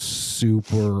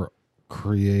super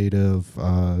creative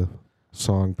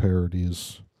song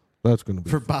parodies. That's gonna be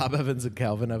for fun. Bob Evans and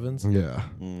Calvin Evans. Yeah.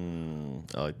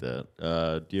 I like that.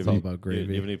 Do you It's have all any, about gravy. Do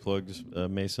you have any plugs,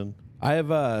 Mason? I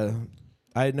have I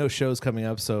had no shows coming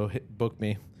up, so book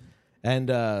me.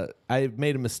 And I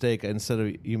made a mistake. Instead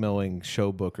of emailing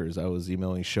show bookers, I was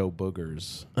emailing show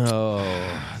boogers. Oh,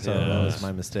 So that was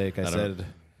my mistake. I said,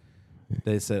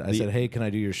 I said, hey, can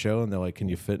I do your show? And they're like, can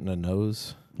you fit in a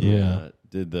nose? Yeah.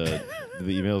 Did the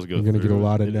emails go You're gonna through? get a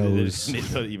lot of The no's.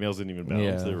 emails didn't even bounce.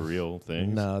 Yeah. They're real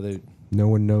things. No, No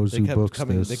one knows they who kept books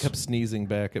coming. this. They kept sneezing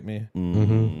back at me.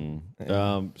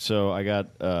 So I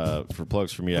got for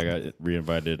plugs for me. I got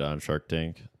reinvited on Shark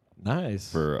Tank Nice.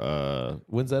 for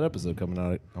When's that episode coming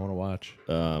out? I want to watch.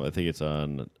 I think it's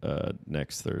on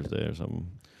next Thursday or something.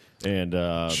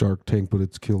 And Shark Tank, but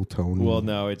it's Kill Tony. well,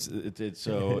 no, it's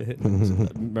so.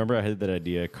 Remember, I had that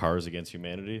idea, Cars Against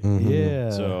Humanity. Yeah.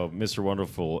 So Mr.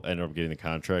 Wonderful ended up getting the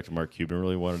contract. And Mark Cuban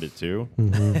really wanted it too.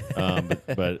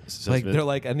 But since like they're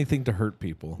like anything to hurt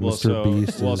people. well, Mr.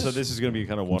 Beast so is this is going to be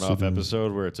kind of one-off considered-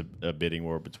 episode where it's a bidding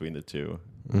war between the two,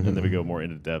 and then we go more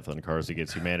into depth on Cars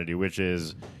Against Humanity, which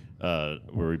is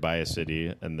where we buy a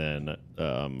city and then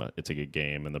it's like a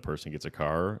game, and the person gets a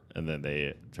car, and then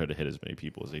they try to hit as many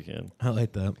people as they can. I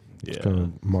like that. Yeah. kind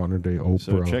of modern day Oprah.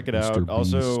 So check it out. Mr.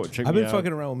 Also, Beast. check I've me been out.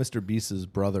 fucking around with Mr. Beast's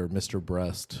brother, Mr.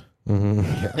 Breast.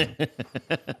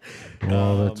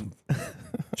 Oh, that's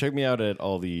Check me out at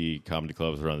all the comedy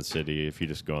clubs around the city. If you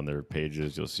just go on their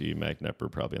pages, you'll see Mac Nepper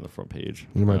probably on the front page.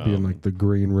 you might be in like the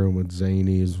green room with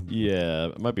Zanies. Yeah,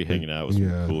 I might be hanging out with some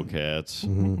Yeah. cool cats.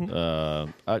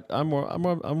 I'm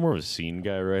more of a scene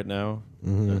guy right now.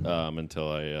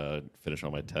 Until I finish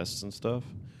all my tests and stuff.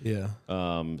 Yeah.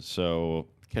 So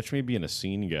catch me being a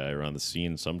scene guy around the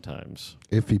scene sometimes.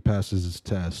 If he passes his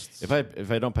tests.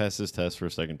 If I don't pass this test for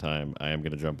a second time, I am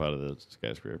going to jump out of the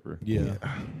skyscraper. Yeah.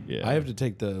 Yeah. I have to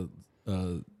take the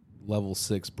level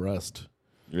 6 breast.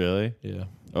 Really? Yeah.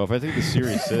 Oh, if I take the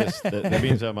serious cyst, that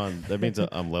means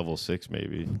I'm level 6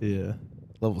 maybe. Yeah.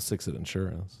 Level 6 at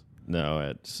insurance. No,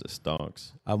 at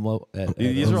stonks. I'm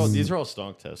These are all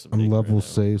stonk tests. I'm taking level right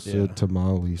now. 6 Yeah. at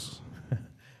tamales.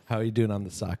 How are you doing on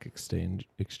the sock exchange?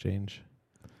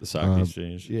 The sock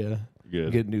exchange. Yeah.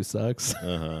 Good. Get new socks.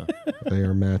 They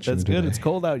are matching. That's good. today. It's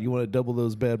cold out. You want to double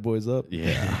those bad boys up?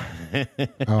 Yeah.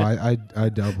 Oh, I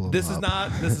double. This them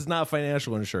is not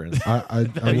financial insurance. up. I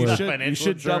you wear, should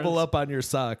financial double insurance? up on your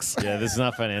socks. Yeah, this is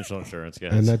not financial insurance,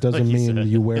 guys. and that doesn't Like mean said.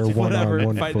 you wear one Whatever. on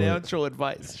one foot. Financial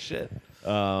advice. Shit.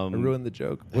 I ruined the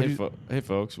joke. Hey,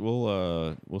 folks,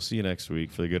 we'll see you next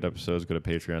week for the good episodes. Go to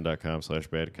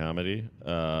patreon.com/badcomedy.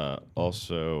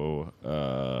 Also,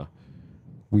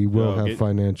 We will have get-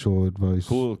 financial advice.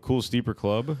 Cool Steeper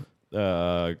Club,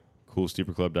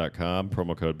 coolsteeperclub.com,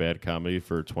 promo code BADCOMEDY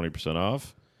for 20%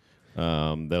 off.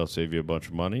 That'll save you a bunch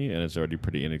of money, and it's already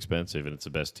pretty inexpensive, and it's the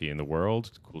best tea in the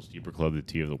world. Cool Steeper Club, the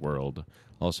tea of the world.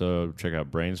 Also, check out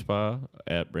Brain Spa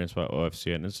at Brain Spa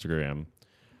OFC on Instagram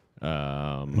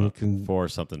for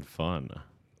something fun.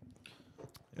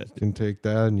 You can take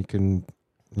that and you can,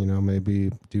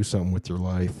 maybe do something with your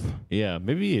life. Yeah,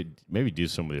 maybe do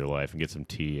something with your life and get some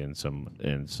tea and some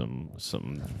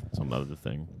other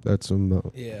thing. That's some Why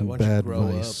don't you bad grow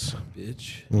advice. up,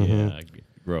 bitch? Yeah,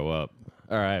 grow up.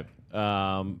 All right,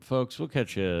 folks, we'll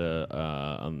catch you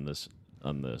on the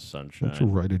sunshine. Why don't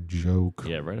you write a joke?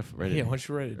 Yeah, write a Why don't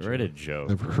you write a joke.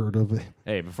 Never heard of it.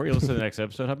 Hey, before you listen to the next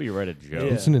episode, how about you write a joke?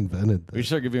 Yeah. It's an invented We thing. should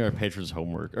start giving our patrons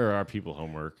homework, or our people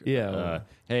homework. Yeah.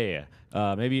 Hey,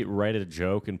 maybe write a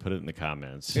joke and put it in the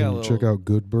comments. Yeah. And check out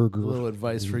Good Burger. A little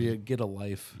advice for you: get a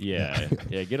life. Yeah,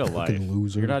 get a life.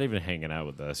 loser. You're not even hanging out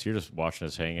with us. You're just watching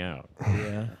us hang out.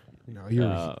 Yeah. No,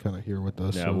 you're kind of here with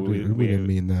us. No, so we didn't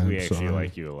mean that. We I'm actually sorry.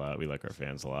 like you a lot. We like our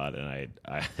fans a lot, and I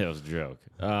that was a joke.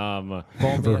 Never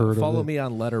heard of Follow it. me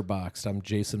on Letterboxd. I'm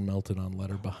Jason Melton on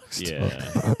Letterboxd. Yeah.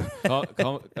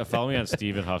 Follow me on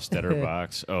Steven Hofstetter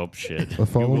box. Oh shit.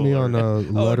 Follow Google me or- on a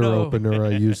letter no. opener I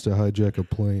used to hijack a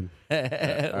plane. All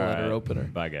Letter right. opener.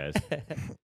 Bye guys.